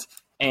offense.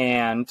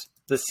 And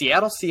the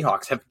Seattle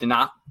Seahawks have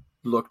not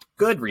looked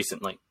good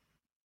recently.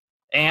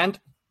 And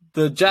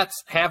the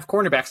Jets have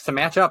cornerbacks to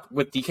match up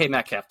with DK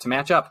Metcalf, to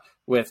match up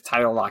with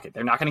Tyler Lockett.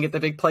 They're not going to get the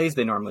big plays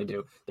they normally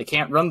do. They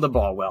can't run the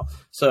ball well.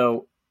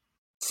 So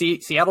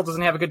Seattle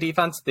doesn't have a good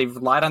defense. They've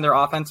relied on their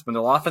offense. When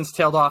their offense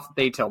tailed off,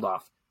 they tailed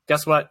off.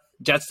 Guess what?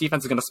 Jets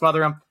defense is going to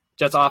smother them.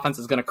 Jets offense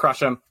is going to crush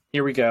them.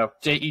 Here we go.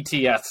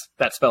 Jets.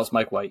 That spells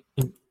Mike White.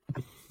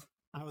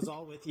 I was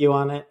all with you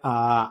on it.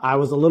 I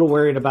was a little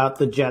worried about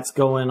the Jets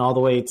going all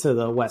the way to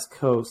the West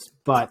Coast,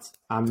 but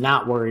I'm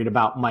not worried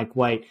about Mike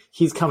White.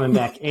 He's coming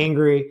back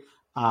angry.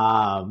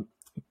 No,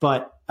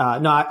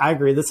 I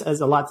agree. This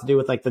has a lot to do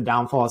with like the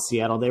downfall of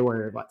Seattle. They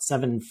were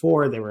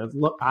 7-4. They were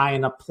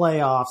eyeing up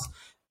playoffs,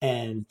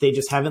 and they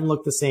just haven't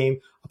looked the same.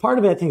 A part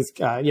of it, I think, is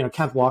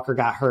Kenneth Walker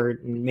got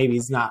hurt, and maybe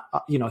he's not.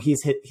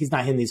 He's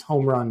not hitting these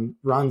home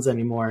runs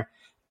anymore.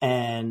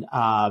 And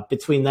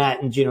between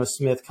that and Geno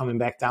Smith coming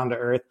back down to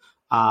earth,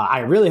 I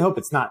really hope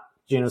it's not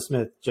Geno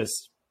Smith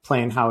just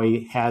playing how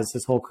he has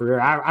his whole career.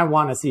 I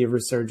want to see a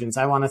resurgence.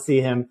 I want to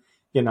see him,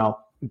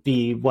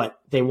 be what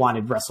they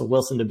wanted Russell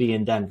Wilson to be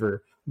in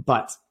Denver.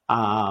 But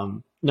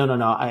no.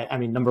 I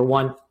mean, number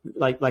one,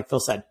 like Phil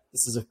said,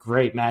 this is a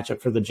great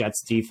matchup for the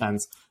Jets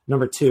defense.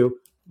 Number two,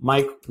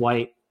 Mike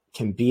White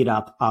can beat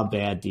up a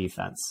bad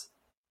defense.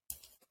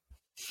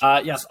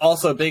 Yes.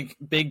 Also, big,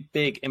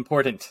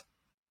 important.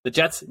 The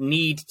Jets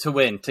need to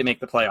win to make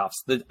the playoffs.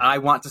 I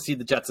want to see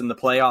the Jets in the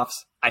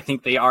playoffs. I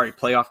think they are a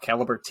playoff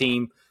caliber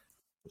team.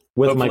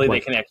 With Mike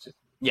White.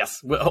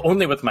 Yes,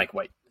 only with Mike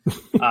White.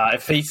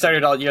 If he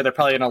started all year, they're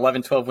probably an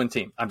 11-12 win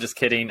team. I'm just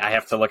kidding. I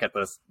have to look at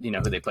this,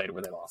 who they played,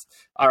 where they lost.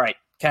 All right,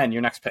 Ken,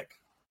 your next pick.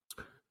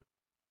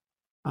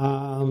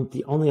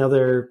 The only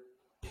other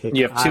pick.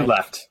 You have two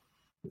left.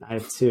 I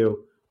have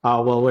two.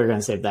 Well, we're going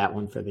to save that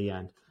one for the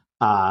end.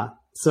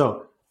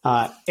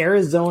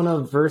 Arizona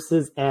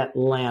versus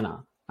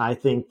Atlanta. I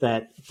think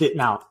that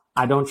now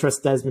I don't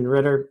trust Desmond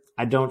Ridder.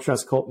 I don't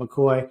trust Colt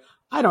McCoy.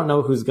 I don't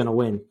know who's going to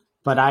win,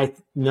 but I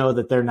know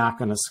that they're not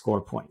going to score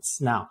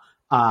points. Now,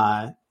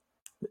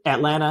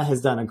 Atlanta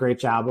has done a great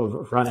job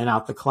of running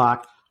out the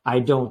clock.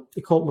 Colt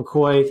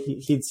McCoy,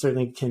 he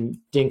certainly can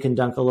dink and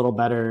dunk a little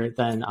better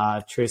than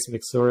Trace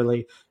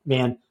McSorley.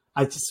 Man,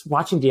 I just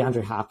watching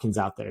DeAndre Hopkins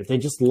out there. They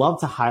just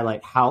love to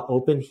highlight how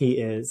open he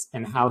is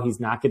and how he's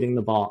not getting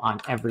the ball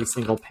on every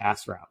single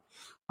pass route.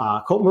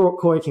 Colt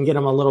McCoy can get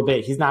him a little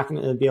bit. He's not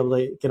going to be able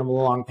to get him a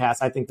long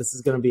pass. I think this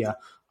is going to be a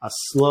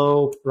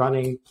slow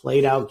running,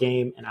 played out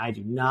game, and I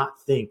do not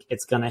think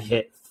it's going to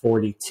hit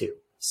 42.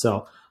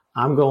 So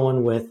I'm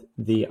going with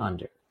the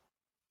under.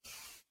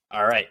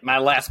 All right, my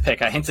last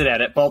pick. I hinted at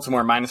it.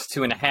 Baltimore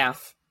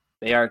 -2.5.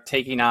 They are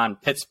taking on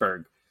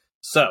Pittsburgh.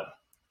 So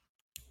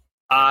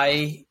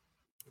I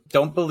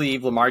don't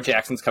believe Lamar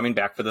Jackson's coming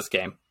back for this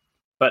game,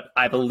 but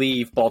I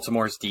believe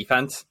Baltimore's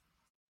defense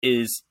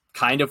is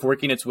kind of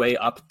working its way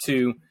up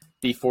to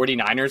the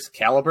 49ers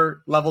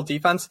caliber level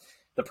defense.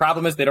 The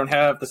problem is they don't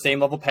have the same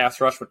level pass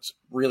rush, which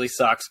really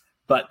sucks,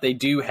 but they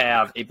do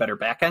have a better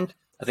back end.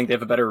 I think they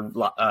have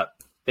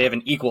they have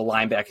an equal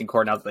linebacking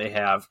core now that they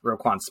have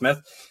Roquan Smith.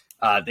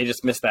 They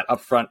just missed that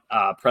upfront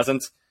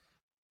presence.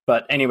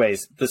 But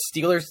anyways, the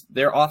Steelers,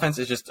 their offense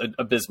is just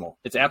abysmal.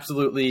 It's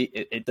absolutely,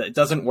 it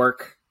doesn't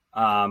work.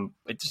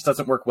 It just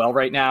doesn't work well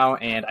right now.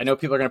 And I know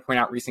people are going to point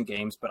out recent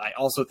games, but I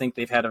also think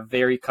they've had a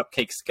very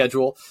cupcake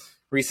schedule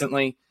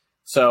recently.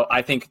 So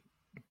I think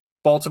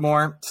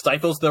Baltimore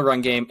stifles the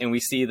run game, and we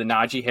see the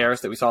Najee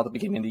Harris that we saw at the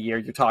beginning of the year.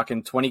 You're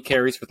talking 20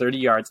 carries for 30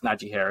 yards,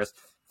 Najee Harris,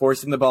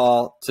 forcing the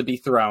ball to be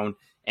thrown.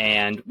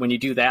 And when you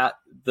do that,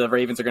 the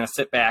Ravens are going to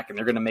sit back and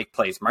they're going to make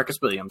plays. Marcus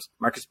Williams,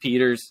 Marcus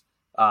Peters,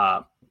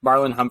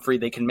 Marlon Humphrey,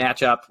 they can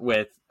match up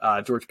with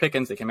George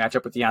Pickens. They can match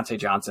up with Deontay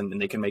Johnson, and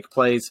they can make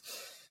plays.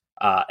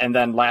 And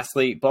then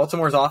lastly,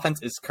 Baltimore's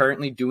offense is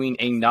currently doing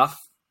enough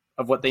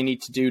of what they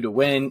need to do to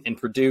win and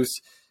produce.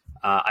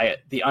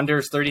 The under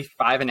is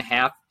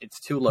 35.5. It's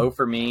too low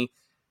for me.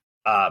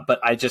 But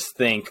I just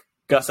think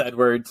Gus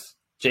Edwards,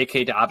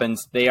 J.K.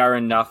 Dobbins, they are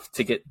enough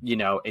to get,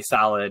 a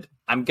solid.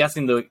 I'm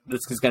guessing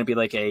this is going to be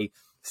like a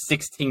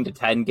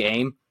 16-10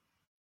 game.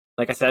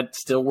 Like I said,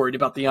 still worried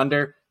about the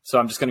under. So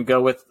I'm just going to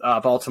go with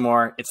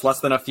Baltimore. It's less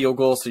than a field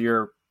goal, so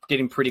you're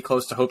getting pretty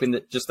close to hoping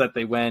that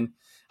they win.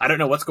 I don't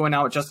know what's going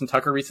on with Justin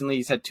Tucker recently.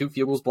 He's had 2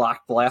 field goals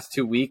blocked the last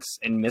 2 weeks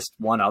and missed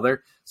one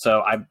other.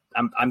 So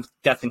I'm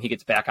guessing he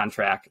gets back on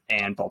track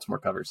and Baltimore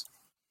covers.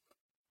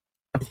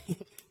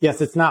 Yes,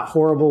 it's not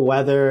horrible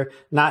weather,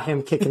 not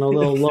him kicking a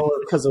little lower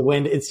because of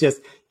wind. It's just,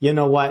 you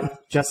know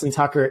what? Justin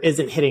Tucker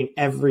isn't hitting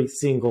every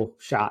single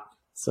shot.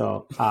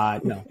 So,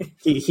 no,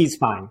 he's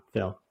fine,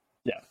 Phil.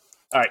 Yeah.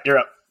 All right, you're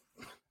up.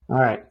 All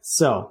right.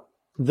 So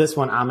this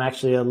one, I'm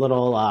actually a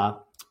little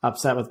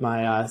upset with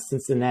my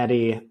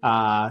Cincinnati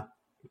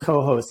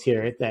co-host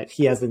here that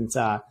he hasn't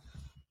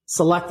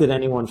selected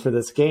anyone for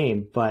this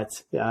game.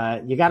 But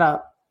you got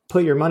to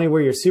put your money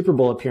where your Super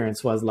Bowl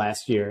appearance was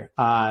last year.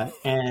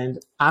 And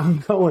I'm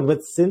going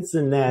with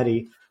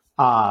Cincinnati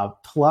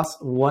plus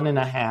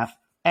 1.5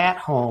 at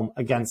home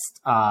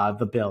against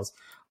the Bills.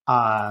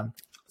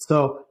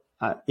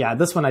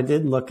 This one I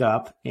did look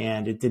up,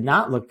 and it did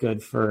not look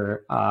good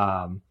for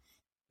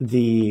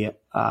the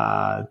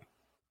I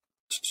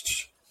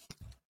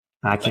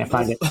can't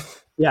find it.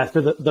 Yeah,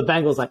 for the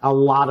Bengals, like a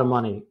lot of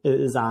money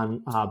is on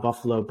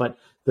Buffalo. But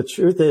the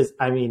truth is,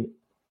 I mean,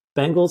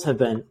 Bengals have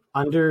been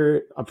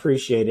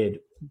underappreciated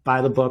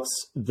by the books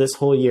this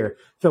whole year.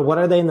 So what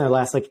are they in their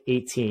last like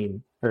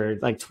 18 or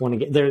like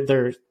 20?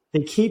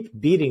 They keep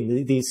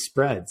beating these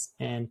spreads.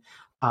 And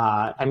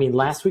I mean,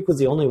 last week was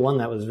the only one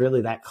that was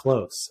really that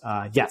close.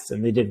 Yes,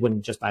 and they did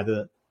win just by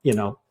the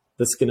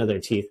skin of their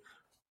teeth.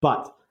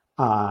 But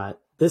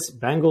this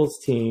Bengals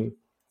team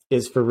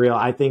is for real.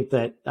 I think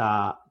that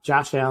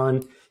Josh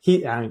Allen,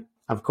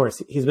 of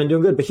course, he's been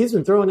doing good, but he's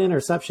been throwing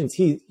interceptions.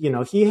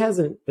 He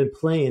hasn't been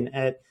playing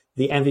at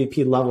the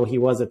MVP level he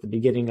was at the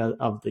beginning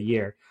of the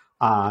year.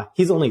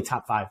 He's only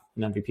top 5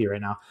 in MVP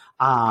right now,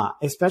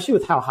 especially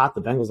with how hot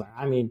the Bengals are.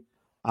 I mean,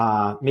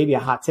 maybe a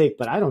hot take,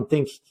 but I don't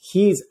think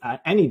he's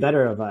any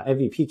better of an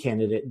MVP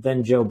candidate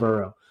than Joe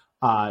Burrow.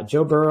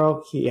 Joe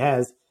Burrow, he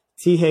has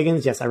T.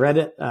 Higgins. Yes, I read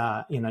it,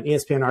 an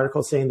ESPN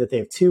article saying that they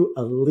have 2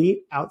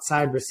 elite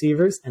outside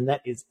receivers, and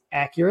that is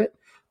accurate.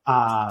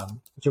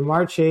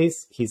 Jamar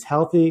Chase, he's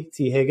healthy.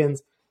 T.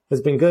 Higgins has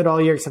been good all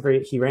year, except for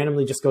he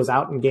randomly just goes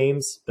out in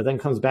games, but then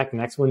comes back the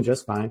next one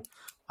just fine.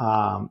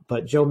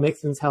 But Joe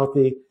Mixon's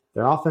healthy.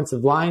 Their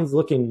offensive line's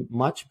looking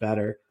much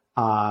better.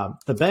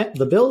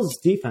 The Bills'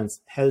 defense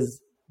has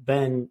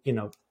been,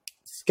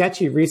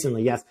 sketchy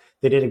recently. Yes,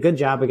 they did a good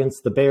job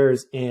against the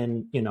Bears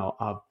in,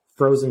 a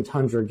frozen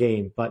tundra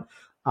game, but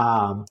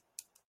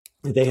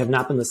they have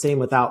not been the same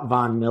without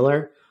Von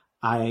Miller.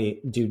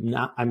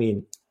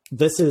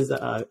 This is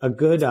a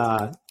good,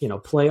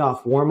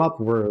 playoff warm-up.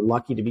 We're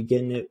lucky to be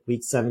getting it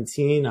week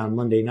 17 on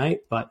Monday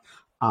night, but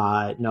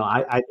I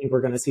think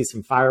we're going to see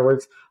some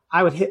fireworks.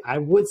 I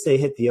would say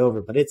hit the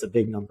over, but it's a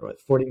big number at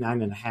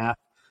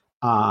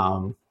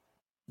 49.5.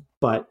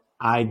 But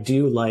I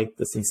do like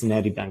the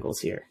Cincinnati Bengals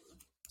here.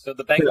 So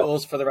the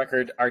Bengals, for the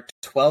record, are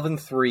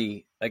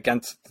 12-3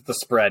 against the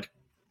spread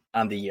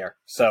on the year.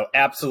 So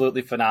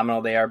absolutely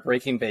phenomenal. They are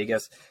breaking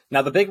Vegas.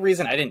 Now, the big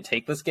reason I didn't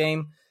take this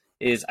game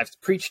is I've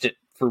preached it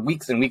for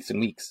weeks and weeks and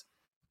weeks.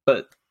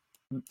 But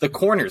the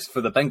corners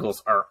for the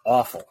Bengals are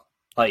awful.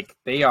 Like,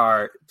 they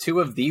are 2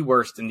 of the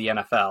worst in the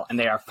NFL, and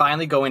they are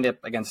finally going up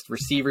against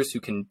receivers who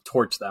can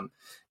torch them.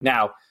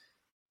 Now,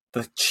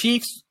 the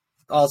Chiefs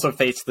also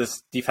faced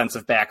this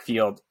defensive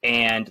backfield,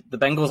 and the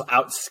Bengals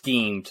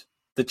out-schemed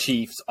the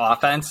Chiefs'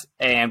 offense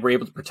and were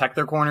able to protect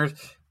their corners.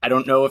 I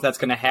don't know if that's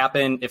going to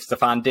happen, if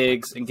Stephon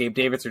Diggs and Gabe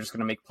Davis are just going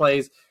to make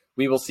plays.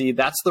 We will see.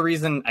 That's the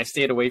reason I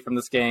stayed away from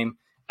this game.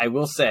 I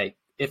will say,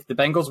 if the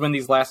Bengals win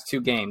these last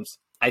 2 games,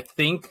 I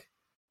think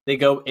they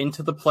go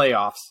into the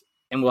playoffs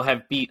and will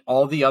have beat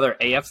all the other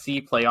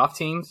AFC playoff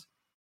teams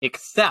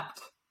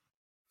except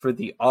for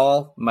the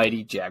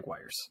almighty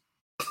Jaguars.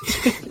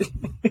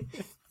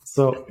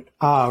 So,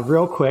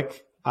 real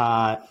quick,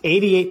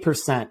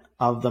 88%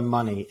 of the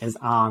money is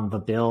on the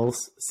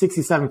Bills.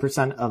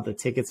 67% of the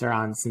tickets are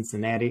on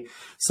Cincinnati.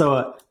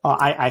 So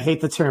I hate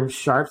the term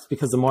sharps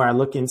because the more I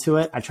look into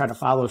it, I try to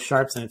follow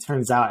sharps, and it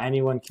turns out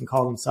anyone can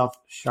call themselves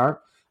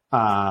sharp.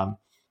 This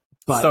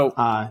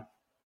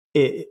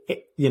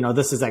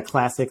is that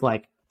classic,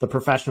 like the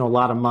professional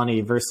lot of money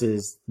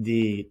versus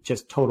the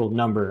just total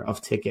number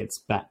of tickets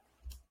bet.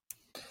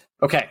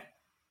 Okay.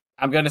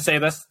 I'm going to say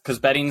this because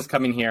betting's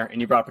coming here,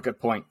 and you brought up a good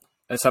point.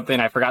 It's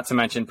something I forgot to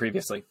mention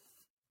previously.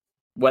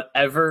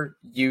 Whatever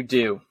you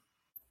do,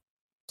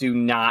 do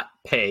not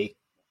pay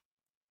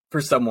for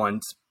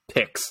someone's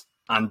picks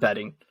on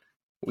betting.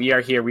 We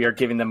are here. We are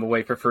giving them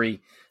away for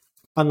free.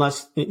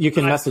 Unless you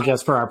can message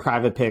us for our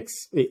private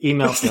picks.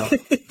 Email Phil.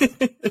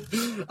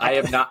 I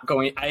am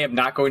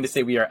not going to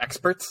say we are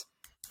experts.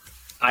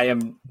 I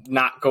am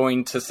not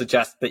going to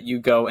suggest that you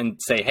go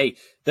and say, hey,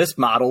 this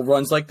model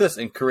runs like this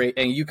and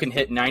you can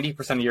hit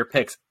 90% of your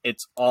picks.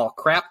 It's all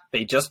crap.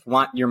 They just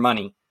want your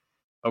money.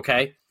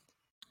 Okay?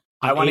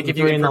 I want to give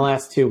you in the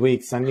last 2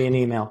 weeks. Send me an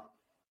email.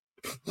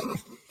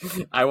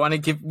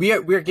 We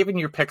are giving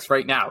your picks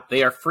right now.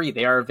 They are free.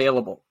 They are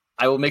available.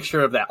 I will make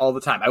sure of that all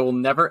the time. I will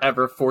never,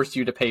 ever force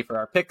you to pay for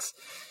our picks.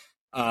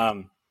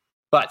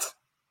 But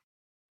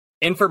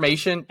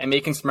information and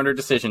making smarter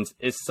decisions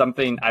is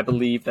something I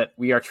believe that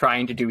we are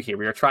trying to do here.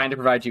 We are trying to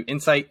provide you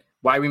insight,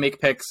 why we make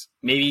picks,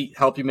 maybe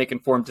help you make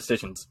informed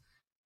decisions.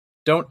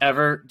 Don't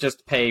ever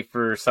just pay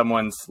for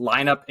someone's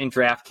lineup in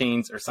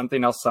DraftKings or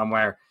something else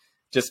somewhere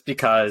just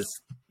because.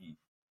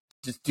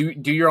 Just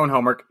do your own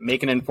homework,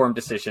 make an informed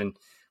decision.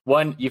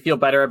 1, you feel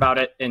better about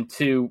it, and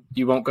 2,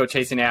 you won't go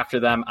chasing after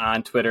them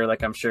on Twitter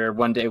like I'm sure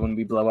one day when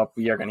we blow up,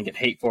 we are going to get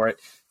hate for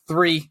it.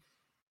 3,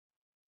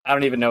 I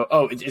don't even know.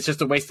 Oh, it's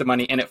just a waste of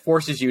money, and it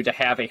forces you to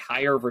have a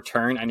higher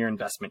return on your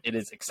investment. It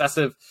is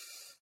excessive,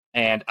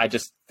 and I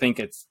just think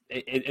it's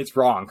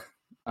wrong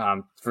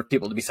for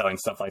people to be selling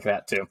stuff like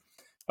that too.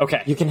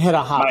 Okay, you can hit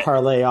a hot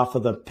parlay off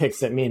of the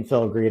picks that me and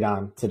Phil agreed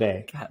on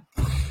today. God.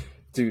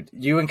 Dude,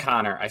 you and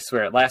Connor, I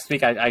swear. Last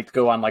week I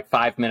go on like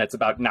 5 minutes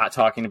about not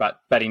talking about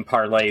betting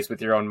parlays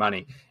with your own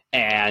money,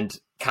 and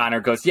Connor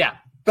goes, "Yeah,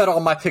 bet all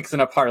my picks in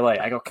a parlay."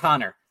 I go,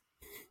 "Connor,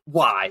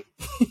 why?"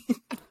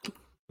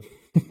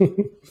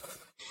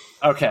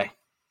 Okay.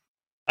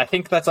 I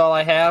think that's all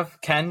I have.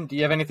 Ken, do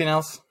you have anything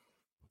else?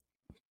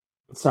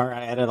 Sorry,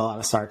 I added a lot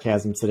of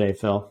sarcasm today,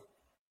 Phil.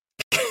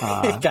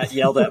 Got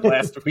yelled at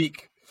last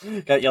week.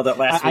 Got yelled at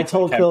last week. I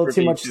told by Phil Kemp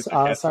too for much being too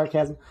sarcastic.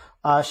 sarcasm.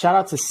 Shout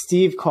out to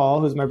Steve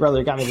Call, who's my brother.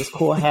 He got me this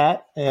cool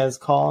hat. It has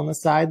Call on the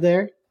side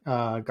there.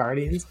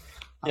 Guardians.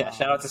 Yeah,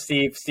 shout out to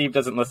Steve. Steve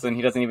doesn't listen.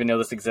 He doesn't even know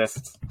this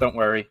exists. Don't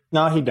worry.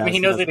 No, he does. I mean, he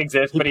knows it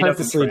exists, but he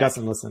purposely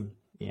doesn't listen.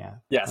 Yeah.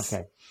 Yes.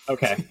 Okay.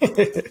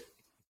 Okay.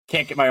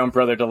 Can't get my own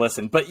brother to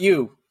listen. But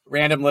you,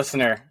 random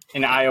listener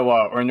in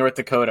Iowa or North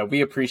Dakota,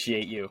 we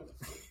appreciate you.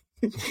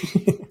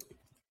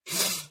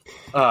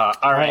 All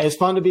right. It's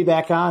fun to be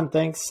back on.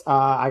 Thanks.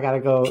 I got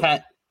to go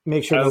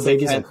make sure no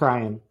babies are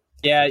crying.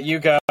 Yeah, you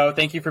go.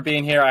 Thank you for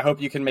being here. I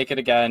hope you can make it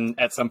again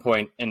at some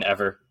point and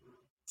ever.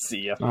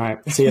 See ya. All right.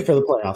 See you for the playoffs.